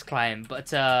outrageous claim.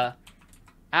 But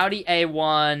Audi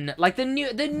A1, like the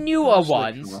newer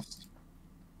ones,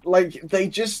 like they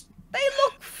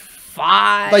look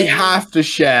fine. They have to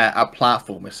share a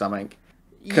platform with something.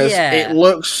 Because it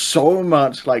looks so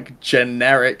much like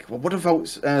generic. Well, what are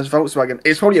Volkswagen?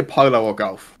 It's probably a Polo or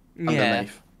Golf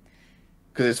underneath.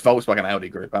 Because it's Volkswagen Audi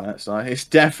group, isn't it? So it's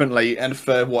definitely, and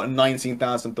for what,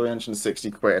 19,360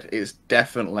 quid, it's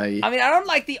definitely. I mean, I don't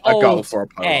like the a old Golf or a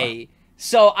Polo. A,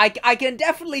 so I can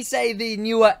definitely say the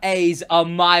newer A's are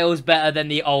miles better than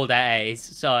the older A's.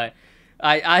 So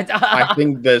I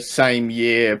think the same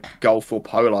year Golf or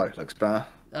Polo looks better.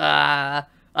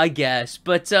 I guess,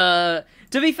 but to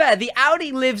be fair, the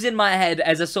Audi lives in my head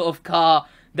as a sort of car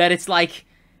that it's like,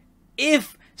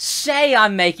 if, say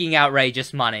I'm making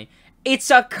outrageous money,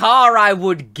 it's a car I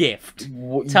would gift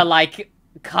to, like,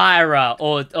 Kyra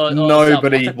or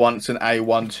Nobody someone. wants an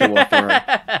A1, 2, or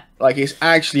 3. Like, it's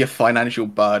actually a financial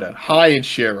burden. High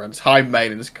insurance, high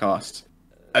maintenance costs.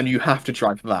 And you have to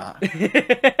drive that.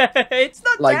 It's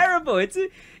not like, terrible. It's, you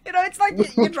know, it's like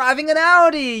you're driving an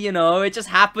Audi, you know, it just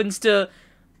happens to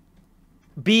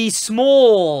be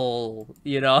small,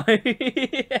 you know.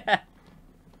 Yeah.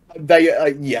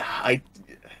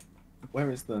 Where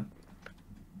is the?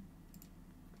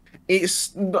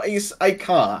 It's a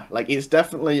car. Like, it's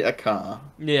definitely a car.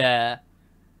 Yeah.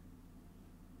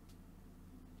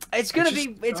 It's gonna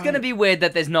be weird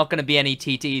that there's not gonna be any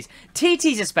TTs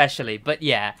especially. But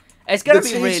yeah, it's gonna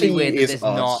be really weird that there's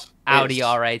not Audi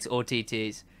R8s or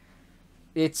TTs.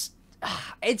 It's.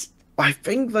 I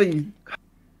think the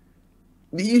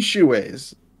issue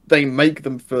is they make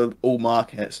them for all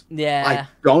markets. Yeah. I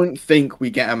don't think we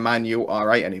get a manual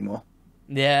R8 anymore.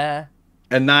 Yeah.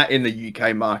 And that in the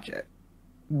UK market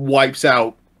wipes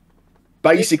out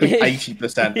basically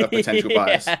 80% of potential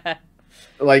buyers.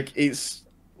 Like, it's...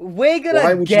 We're gonna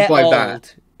why would get you buy old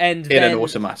that and in then... an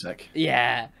automatic?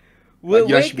 Yeah. Like,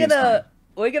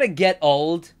 We're gonna get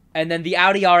old, and then the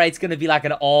Audi R8's gonna be like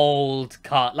an old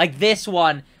car. Like, this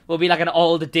one will be like an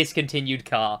old discontinued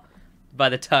car. by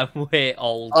the time we're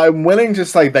old. I'm willing to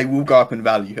say they will go up in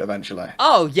value eventually.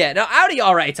 Oh, yeah. No, Audi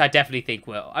R8s I definitely think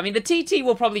will. I mean, the TT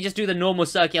will probably just do the normal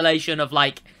circulation of,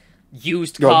 like,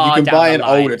 used car You can down buy the an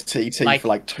line. older TT for,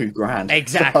 like, $2,000.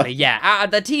 Exactly, yeah.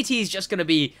 The TT is just going to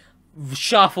be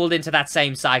shuffled into that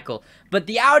same cycle. But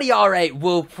the Audi R8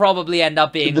 will probably end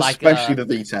up being especially the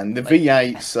V10. The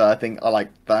V8s, I think, are like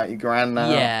 $30,000 now.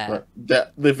 Yeah. But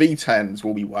the V10s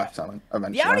will be worth something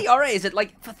eventually. The Audi R8 is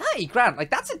for $30,000. Like,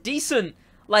 that's a decent.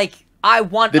 Like, I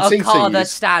want The a TT car that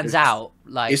stands out.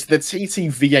 Like, it's the TT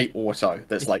V8 Auto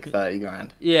that's like $30,000.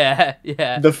 Yeah,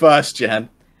 yeah. The first gen,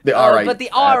 the R8. But the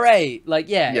R8, like,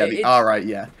 yeah. Yeah, the R8,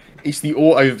 yeah. It's the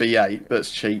Auto V8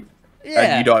 that's cheap. Yeah.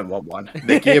 And you don't want one.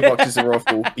 The gearboxes are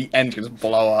awful. The engines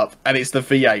blow up, and it's the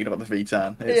V8, not the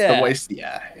V10. It's the waste.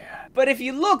 Yeah. But if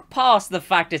you look past the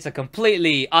fact it's a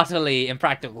completely, utterly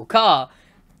impractical car,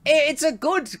 it's a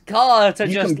good car to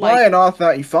you just can buy an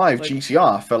R35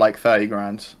 GTR for like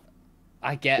 $30,000.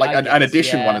 I get like I guess, an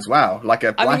edition one as well, like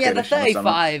a black I mean, yeah, the edition.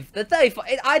 35,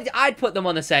 I'd put them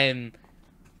on the same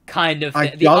kind of. I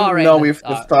The don't R8 know if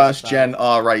the first gen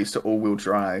R8s are all-wheel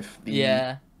drive.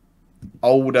 Yeah.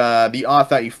 Older, the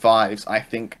R35s, I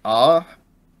think are.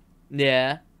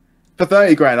 Yeah. For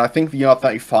 $30,000, I think the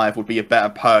R35 would be a better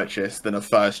purchase than a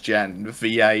first gen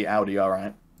V8 Audi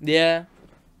R8. Yeah.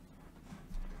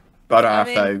 But I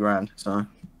don't have $30,000, so.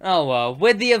 Oh well,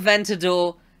 with the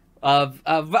Aventador of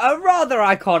a rather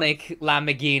iconic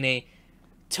Lamborghini,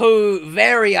 two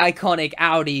very iconic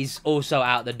Audis also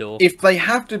out the door. If they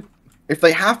have to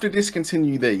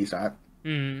discontinue these, right?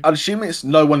 I'd assume it's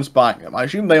no one's buying them. I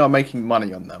assume they are making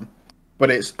money on them, but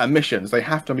it's emissions. They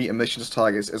have to meet emissions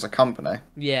targets as a company.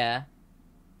 Yeah.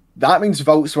 That means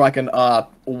Volkswagen are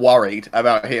worried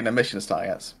about hitting emissions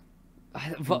targets.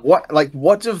 What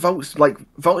do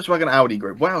Volkswagen Audi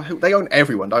Group? Well, they own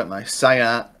everyone, don't they?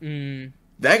 Seat. They're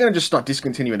going to just start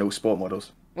discontinuing all sport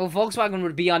models. Well, Volkswagen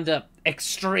would be under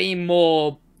extreme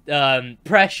more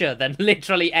pressure than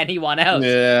literally anyone else.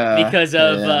 Yeah. Because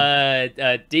of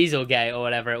Dieselgate or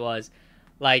whatever it was.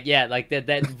 Like, yeah, like that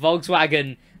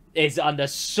Volkswagen is under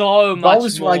so much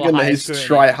Volkswagen more is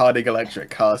try-harding electric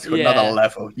cars to another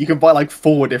level. You can buy like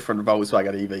 4 different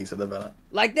Volkswagen EVs at the minute.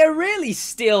 Like, they're really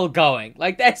still going.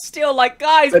 Like, they're still like,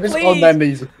 guys, they're just on their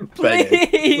knees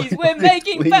please, we're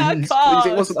making better cars.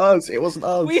 Please, it wasn't us. It wasn't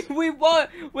us.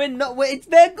 We're not.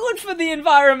 They're good for the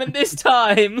environment this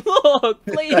time. Look,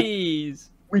 please.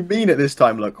 We mean it this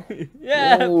time. Look.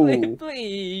 Yeah,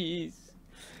 please.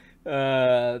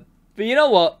 But you know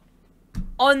what?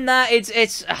 On that,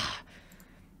 it's a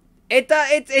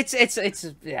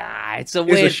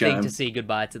weird thing to see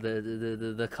goodbye to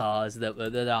the cars that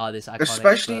are this iconic.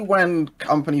 Especially when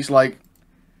companies like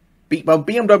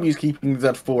BMW's keeping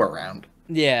the Z4 around.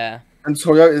 Yeah. And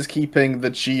Toyota's keeping the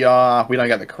GR. We don't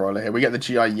get the Corolla here. We get the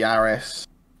GR Yaris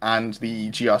and the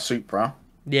GR Supra.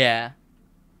 Yeah.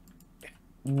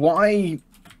 Why?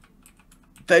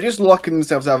 They're just locking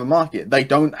themselves out of the market. They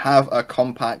don't have a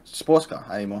compact sports car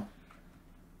anymore.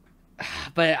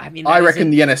 But I mean, I reckon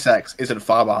the NSX isn't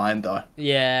far behind though.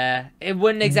 Yeah, it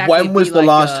wouldn't exactly. When was the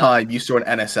last time you saw an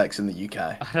NSX in the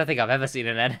UK? I don't think I've ever seen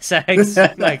an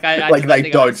NSX. like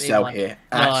they don't sell here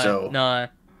at all. No.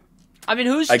 I mean,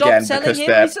 who stopped selling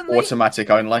here recently? Automatic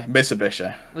only.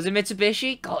 Mitsubishi. Was it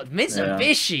Mitsubishi? God,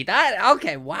 Mitsubishi. Yeah.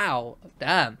 Okay, wow.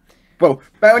 Damn. Well,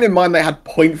 bearing in mind they had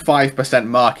 0.5%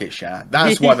 market share.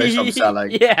 That's why they stopped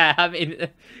selling. Yeah, I mean,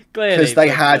 clearly. Because they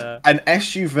had an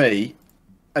SUV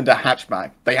and a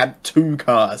hatchback. They had 2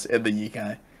 cars in the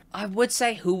UK. I would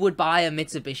say who would buy a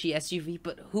Mitsubishi SUV,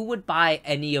 but who would buy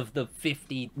any of the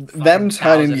 50? Them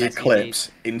turning the Eclipse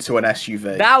into an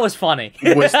SUV. That was funny.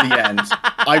 Was the end.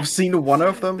 I've seen one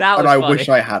of them, and I wish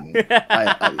I hadn't.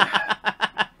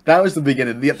 That was the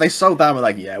beginning. They sold that and were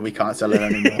like, yeah, we can't sell it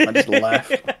anymore. I just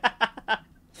left.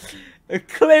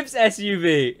 Eclipse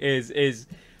SUV is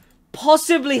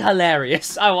possibly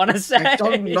hilarious, I want to say. I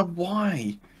don't know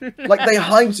why. Like, they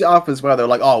hyped it up as well. They were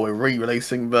like, oh, we're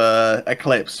re-releasing the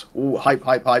Eclipse. Ooh, hype.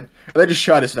 And they just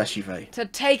showed us an SUV. To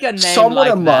take a name Someone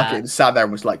like in marketing sat there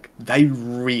and was like, they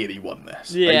really want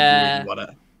this. Yeah. They really want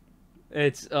it.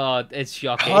 It's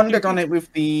shocking. Honda done it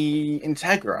with the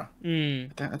Integra. I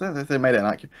don't know if they made it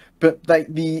accurate. But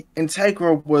the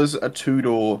Integra was a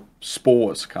 2-door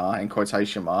sports car, in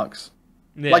quotation marks.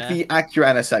 Yeah. Like the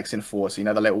Acura NSX in Forza, you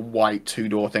know, the little white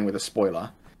 2-door thing with a spoiler.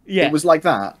 Yeah. It was like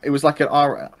that. It was like an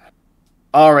RXA,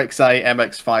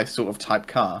 MX-5 sort of type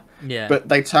car. Yeah. But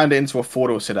they turned it into a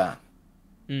 4-door sedan.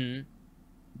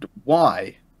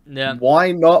 Why? Yeah.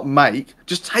 Why not make...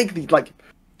 Just take the, like...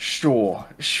 Sure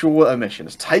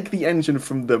emissions. Take the engine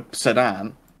from the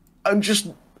sedan and just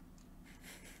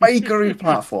make a new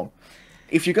platform.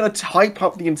 if you're gonna type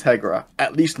up the Integra,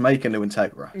 at least make a new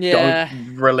Integra. Yeah.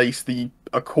 Don't release the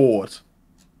Accord.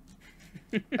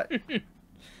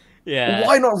 Yeah.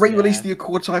 Why not re-release the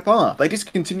Accord Type R? They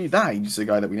discontinued that ages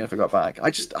ago that we never got back.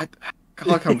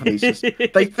 Car companies just,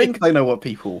 they think they know what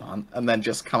people want, and then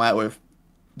just come out with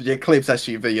the Eclipse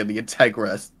SUV and the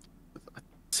Integra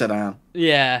sedan.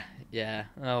 Yeah. Yeah.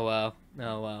 Oh well.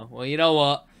 Oh well. Well, you know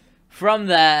what? From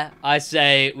there, I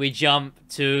say we jump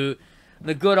to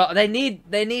the good. They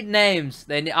need names.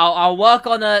 I'll work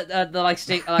on the like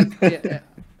stick like.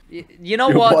 You know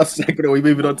what? What segment are we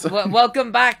moving on to?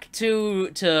 Welcome back to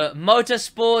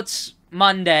Motorsports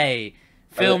Monday,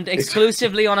 filmed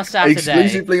exclusively on a Saturday.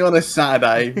 Exclusively on a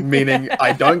Saturday, meaning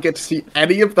I don't get to see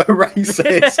any of the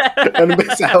races and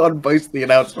miss out on both of the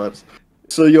announcements.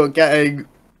 So you're getting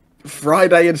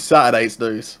Friday and Saturday's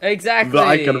news. Exactly. That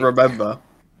I can remember.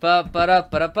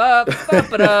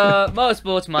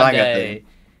 Motorsports Monday.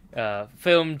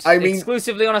 Filmed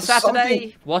exclusively on a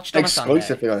Saturday, watched on a Sunday.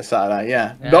 Exclusively on a Saturday,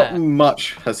 yeah. Not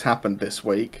much has happened this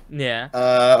week. Yeah.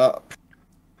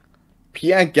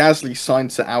 Pierre Gasly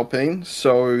signed to Alpine,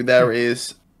 so there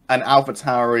is an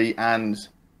AlphaTauri and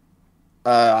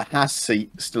Haas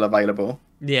seat still available.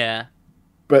 Yeah.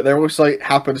 But there also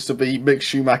happens to be Mick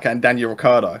Schumacher and Daniel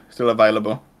Ricciardo still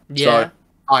available. Yeah. So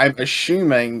I'm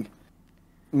assuming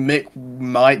Mick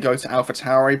might go to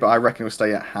AlphaTauri, but I reckon he'll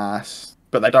stay at Haas.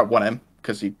 But they don't want him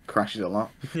because he crashes a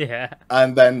lot. Yeah.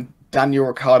 And then Daniel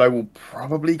Ricciardo will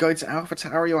probably go to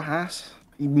AlphaTauri or Haas.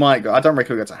 He might go. I don't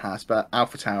reckon he'll go to Haas, but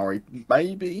AlphaTauri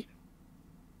maybe.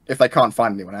 If they can't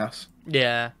find anyone else.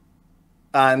 Yeah.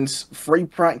 And free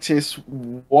practice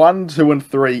 1, 2, and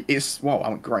 3 is I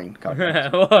went green.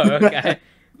 Whoa, okay.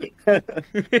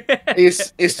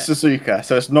 it's Suzuka,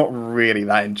 so it's not really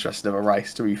that interesting of a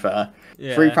race, to be fair.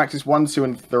 Yeah. Free practice 1, 2,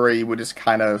 and 3 were just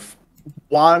kind of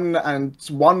one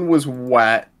was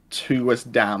wet, 2 was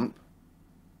damp.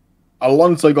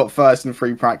 Alonso got first in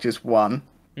free practice 1,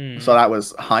 so that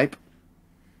was hype.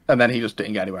 And then he just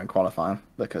didn't get anywhere in qualifying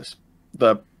because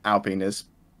the Alpine is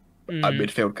a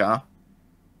midfield car.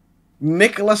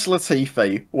 Nicholas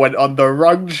Latifi went on the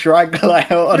wrong track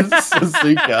layout on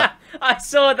Suzuka. I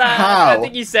saw that. How? I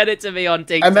think you said it to me on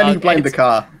TikTok. And then he blamed the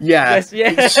car. Yeah, yes,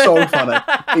 yeah. It's so funny.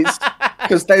 It's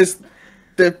because there's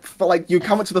you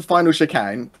come into the final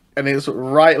chicane and it's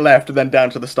right, left, and then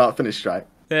down to the start-finish straight.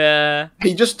 Yeah.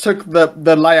 He just took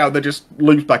the layout that just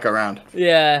loops back around.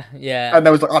 Yeah, yeah. And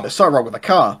there was like, oh, there's something wrong with the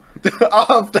car.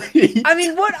 After he... I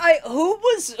mean, who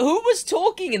was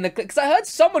talking in the... Because I heard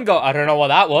someone go, I don't know what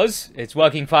that was. It's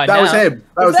working fine now. That was him.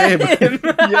 That was him.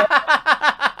 Yeah.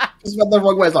 Just went the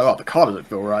wrong way. It's like, oh, the car doesn't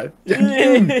feel right.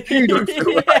 You don't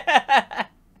feel right.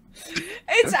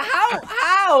 It's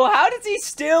how does he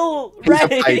still race?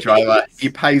 He's a pay driver. He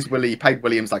paid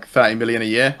Williams like 30 million a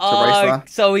year to race there.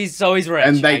 So he's rich.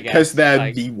 And because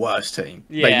they're the worst team.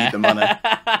 Yeah. They need the money.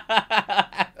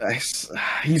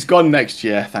 He's gone next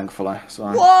year, thankfully. So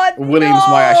what? Williams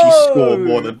might actually score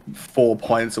more than 4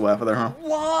 points or whatever they're on.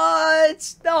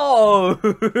 What? No.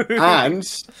 And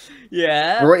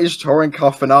yeah, British Touring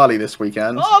Car finale this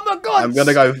weekend. Oh my god! I'm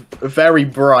gonna go very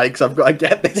bright because I've got to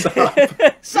get this up.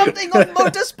 Something on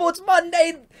Motorsports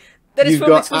Monday that is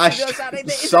filmed exclusively on Saturday.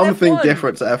 Something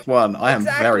different to F1. I am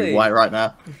Exactly. very white right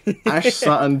now. Ash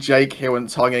Sutton, Jake Hill, and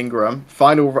Tom Ingram.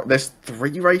 There's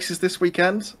 3 races this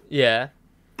weekend. Yeah.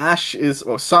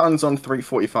 Sutton's on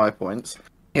 345 points.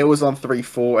 Hill's on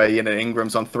 340 and then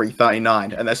Ingram's on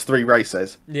 339, and there's 3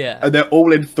 races. Yeah. And they're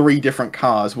all in 3 different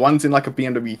cars. One's in like a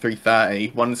BMW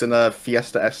 330, one's in a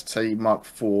Fiesta ST Mark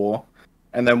IV,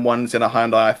 and then one's in a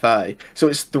Hyundai i30. So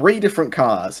it's 3 different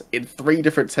cars in 3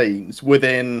 different teams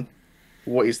within,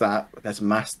 what is that? There's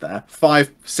mass there.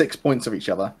 5-6 points of each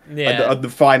other. Yeah. At the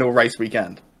final race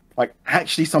weekend. Like,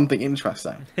 actually something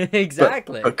interesting.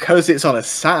 Exactly. But because it's on a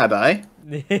Saturday,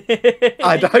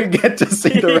 I don't get to see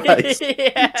the race.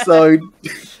 Yeah. So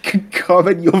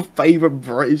comment your favourite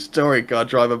British touring car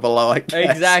driver below, I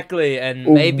guess. Exactly, and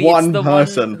maybe one it's the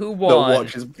person one who won. That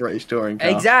watches British touring car.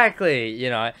 Exactly, you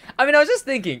know. I mean, I was just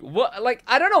thinking,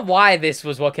 I don't know why this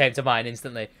was what came to mind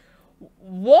instantly.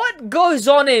 What goes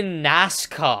on in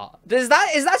NASCAR? Is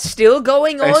that still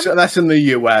going on? That's in the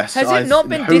US. Has it not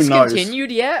been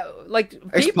discontinued yet? Like,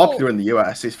 it's popular in the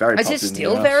US. It's very popular. Is it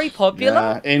still very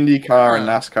popular? Yeah, IndyCar and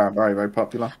NASCAR are very, very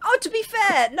popular. Oh, to be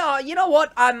fair, no, you know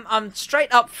what? I'm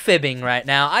straight up fibbing right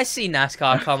now. I see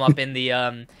NASCAR come up in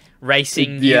the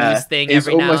racing news thing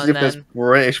every now and then. It's almost as if there's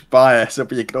British bias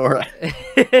if we ignore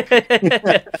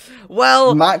it.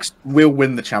 Well, Max will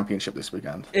win the championship this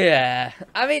weekend. Yeah,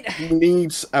 I mean, he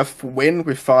needs a win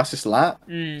with fastest lap.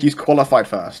 He's qualified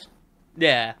first.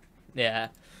 Yeah, yeah.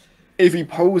 if he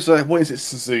pulls a, what is it,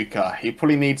 Suzuka, he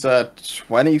probably needs a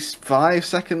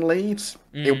 25-second lead.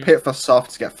 He'll pit for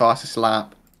soft to get fastest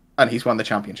lap, and he's won the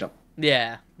championship.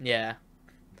 Yeah, yeah.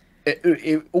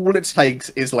 All it takes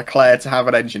is Leclerc to have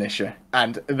an engine issue,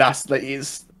 and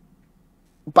is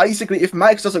basically, if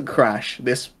Max doesn't crash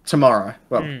tomorrow,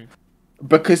 well,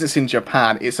 because it's in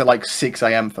Japan, it's at like 6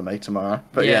 a.m. for me tomorrow.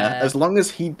 But yeah, as long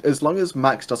as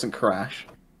Max doesn't crash,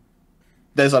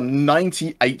 there's a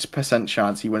 98%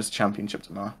 chance he wins the championship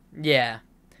tomorrow. Yeah.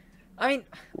 I mean,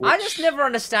 I just never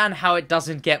understand how it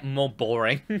doesn't get more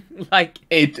boring. Like,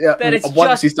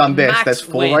 once he's done this, Max there's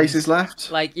 4 wins. races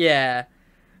left. Like, yeah.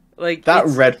 Like that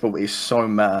Red Bull is so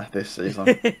meh this season.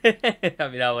 I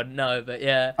mean, I wouldn't know, but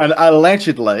yeah. And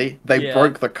allegedly, they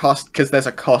broke the cost, because there's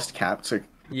a cost cap. So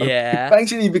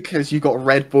basically, because you've got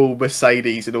Red Bull,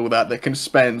 Mercedes, and all that can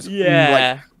spend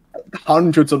like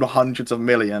hundreds and hundreds of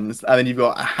millions, and then you've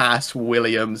got Haas,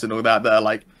 Williams, and all that are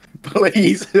like,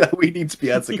 please, we need to be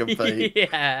able to compete.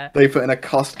 They put in a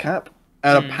cost cap,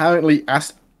 and apparently,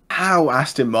 how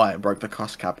Aston Martin broke the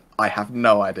cost cap, I have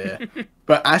no idea.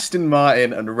 But Aston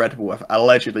Martin and Red Bull have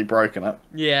allegedly broken it.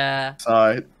 Yeah.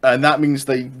 So, and that means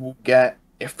they will get,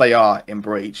 if they are in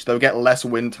breach, they'll get less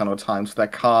wind tunnel time, so their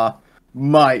car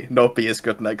might not be as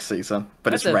good next season.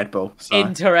 But it's Red Bull. So.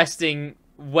 Interesting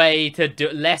way to do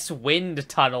less wind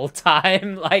tunnel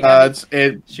time. Like,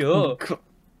 sure.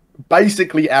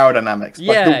 Basically aerodynamics.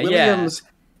 Yeah, like the Williams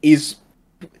is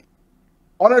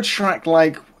on a track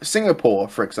like Singapore,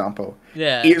 for example.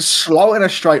 Yeah. It's slow in a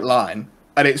straight line,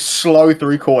 and it's slow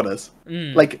through corners.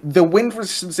 Like, the wind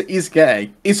resistance it is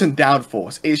getting isn't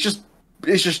downforce. It's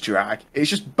just drag. It's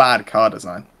just bad car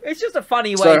design. It's just a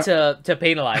funny way to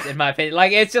penalize, in my opinion.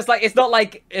 Like, it's just like, it's not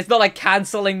like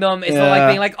canceling them. It's not like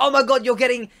being like, oh my god, you're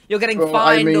getting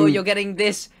fined, or you're getting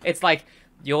this. It's like,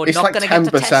 you're not going to get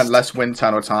to test. 10% less wind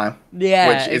tunnel time. Yeah,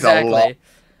 which is a lot.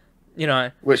 You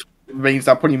know, which means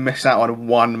they'll probably miss out on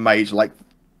one major, like,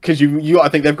 because I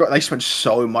think they spent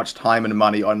so much time and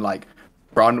money on like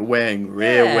front wing,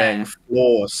 rear wing,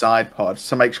 floor, side pods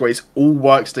to make sure it all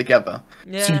works together,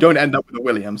 so you don't end up with the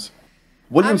Williams.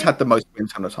 Williams had the most wind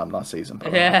tunnel time last season.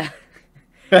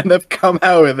 And they've come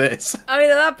out with this. I mean,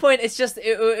 at that point,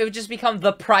 it would just become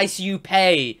the price you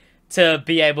pay to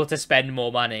be able to spend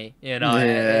more money, you know.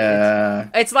 Yeah,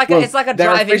 it's like a driving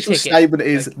their official ticket. Statement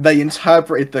is they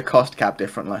interpreted the cost cap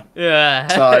differently. Yeah.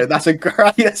 So that's a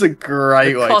great way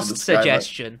to cost describe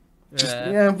suggestion.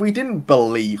 It. We didn't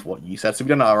believe what you said, so we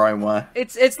done it our own way.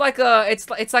 It's like a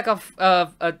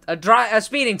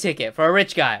speeding ticket for a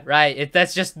rich guy, right?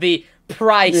 That's just the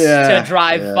price to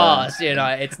drive fast, you know.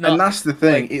 It's not. And that's the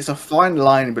thing. It's a fine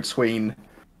line between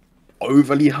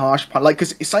overly harsh, like,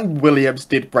 because it's like Williams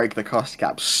did break the cost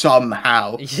cap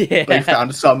somehow. They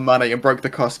found some money and broke the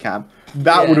cost cap.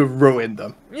 That would have ruined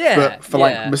them. But for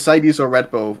like Mercedes or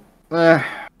Red Bull,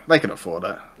 they can afford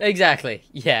it. Exactly.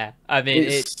 Yeah. I mean,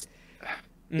 it's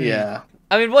yeah.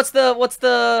 I mean, what's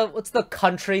the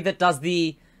country that does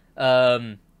the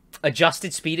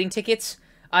adjusted speeding tickets?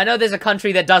 I know there's a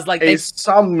country that does like they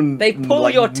pull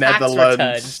like your tax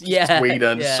Netherlands, returns.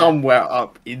 Sweden, somewhere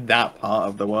up in that part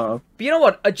of the world. But you know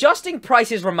what? Adjusting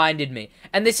prices reminded me,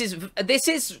 and this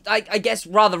is I guess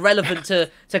rather relevant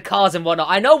to cars and whatnot.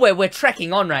 I know we're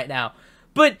trekking on right now,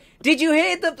 but did you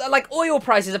hear the like oil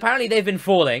prices? Apparently they've been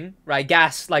falling, right?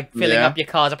 Gas like filling up your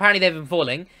cars. Apparently they've been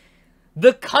falling.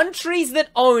 The countries that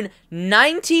own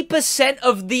 90%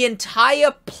 of the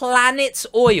entire planet's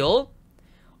oil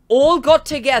all got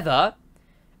together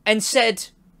and said,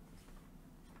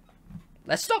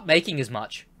 let's stop making as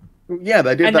much. Yeah,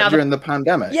 they did that during the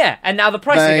pandemic. Yeah, and now the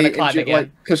price is going to climb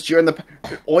again. Because during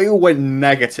oil went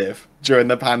negative during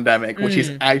the pandemic, which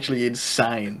is actually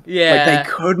insane. Yeah. Like,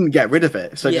 they couldn't get rid of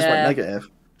it, so it just went negative.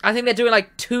 I think they're doing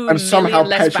like 2 million somehow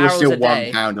less barrels still a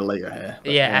day. £1 a litre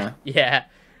here. Yeah.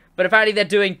 But apparently they're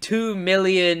doing 2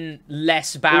 million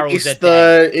less barrels a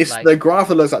day. It's the graph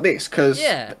that looks like this, because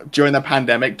during the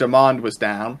pandemic, demand was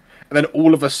down, and then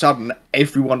all of a sudden,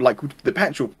 everyone, like the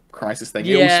petrol crisis thing,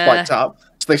 it all spiked up.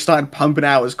 So they started pumping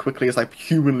out as quickly as they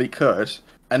humanly could,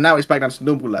 and now it's back down to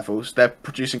normal levels. They're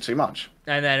producing too much.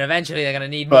 And then eventually they're going to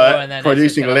need more, and then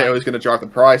producing little is going to drive the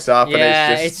price up.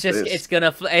 Yeah, and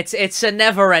it's a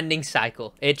never-ending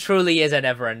cycle. It truly is a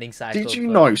never-ending cycle. Did you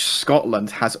know Scotland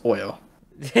has oil?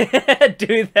 Do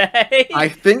they? I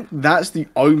think that's the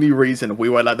only reason we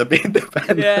were like the big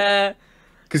independent. Yeah.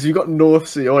 Because you've got North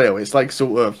Sea oil. It's like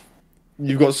sort of,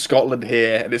 you've got Scotland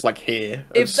here, and it's like here.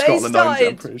 If they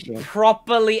started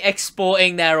properly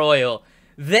exporting their oil,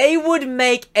 they would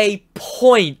make a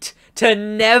point to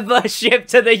never ship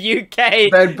to the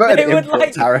UK. They'd put an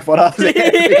import tariff on us. It'd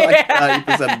be like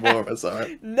 30% more or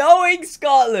something. Knowing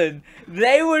Scotland,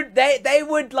 they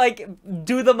would like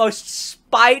do the most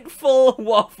spiteful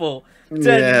waffle to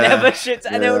never ship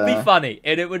to, and it would be funny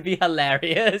and it would be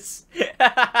hilarious.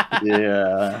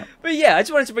 Yeah. But yeah, I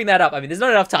just wanted to bring that up. I mean, there's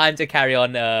not enough time to carry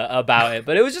on about it,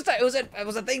 but it was just it was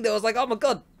a thing that was like, oh my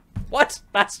god, what?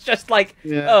 That's just like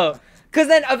oh, because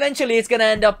then eventually it's gonna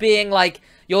end up being like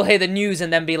you'll hear the news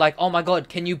and then be like, oh my god,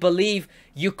 can you believe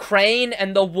Ukraine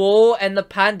and the war and the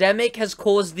pandemic has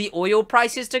caused the oil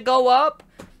prices to go up?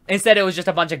 Instead, it was just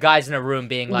a bunch of guys in a room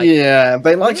being like... Yeah,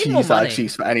 they like to use that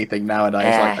excuse for anything nowadays.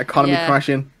 Like, economy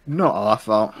crashing, not our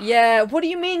fault. Yeah, what do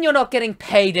you mean you're not getting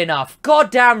paid enough?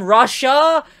 Goddamn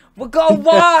Russia!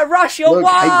 Why? Russia, Look,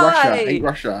 why? Hate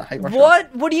Russia.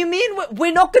 What? What do you mean?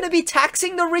 We're not going to be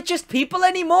taxing the richest people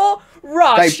anymore?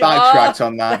 Russia! They backtracked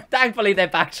on that. Thankfully, they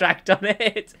backtracked on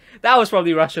it. That was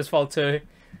probably Russia's fault too.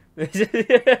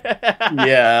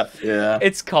 Yeah.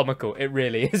 It's comical. It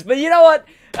really is. But you know what?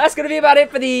 That's going to be about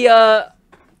it for the...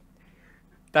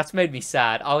 That's made me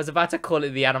sad. I was about to call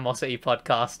it the Animosity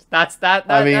Podcast.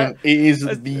 It is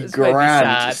the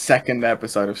grand second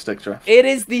episode of Stick Drift. It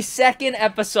is the second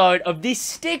episode of the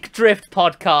Stick Drift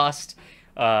Podcast.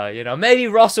 You know, maybe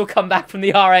Ross will come back from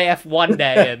the RAF one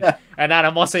day and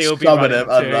Animosity will be running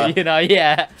too. You know,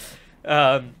 yeah.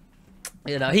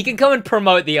 You know, he can come and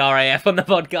promote the RAF on the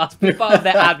podcast, be part of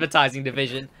their advertising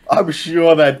division. I'm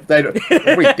sure they're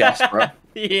pretty desperate.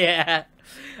 Yeah.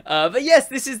 But yes,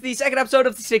 this is the second episode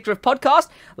of the Stick Drift Podcast.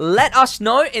 Let us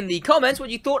know in the comments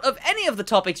what you thought of any of the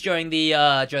topics during the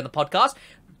podcast.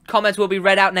 Comments will be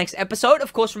read out next episode.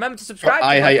 Of course, remember to subscribe.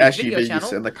 I hate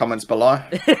SUVs in the comments below.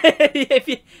 if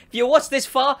you watch this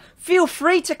far, feel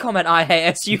free to comment I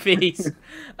hate SUVs.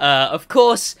 Of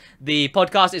course, the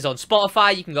podcast is on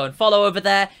Spotify. You can go and follow over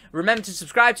there. Remember to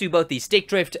subscribe to both the Stick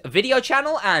Drift video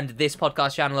channel and this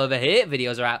podcast channel over here.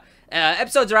 Videos are out.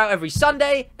 Episodes are out every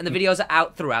Sunday, and the videos are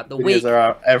out throughout the week. Videos are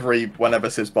out whenever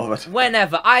Sid's bothered.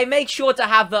 Whenever. I make sure to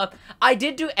have I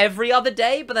did do every other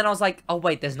day, but then I was like, oh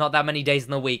wait, there's not that many days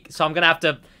in the week, so I'm gonna have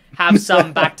to have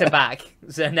some back-to-back.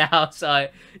 So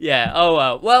yeah,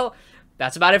 well,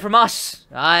 that's about it from us.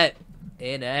 Alright,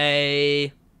 in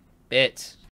a bit.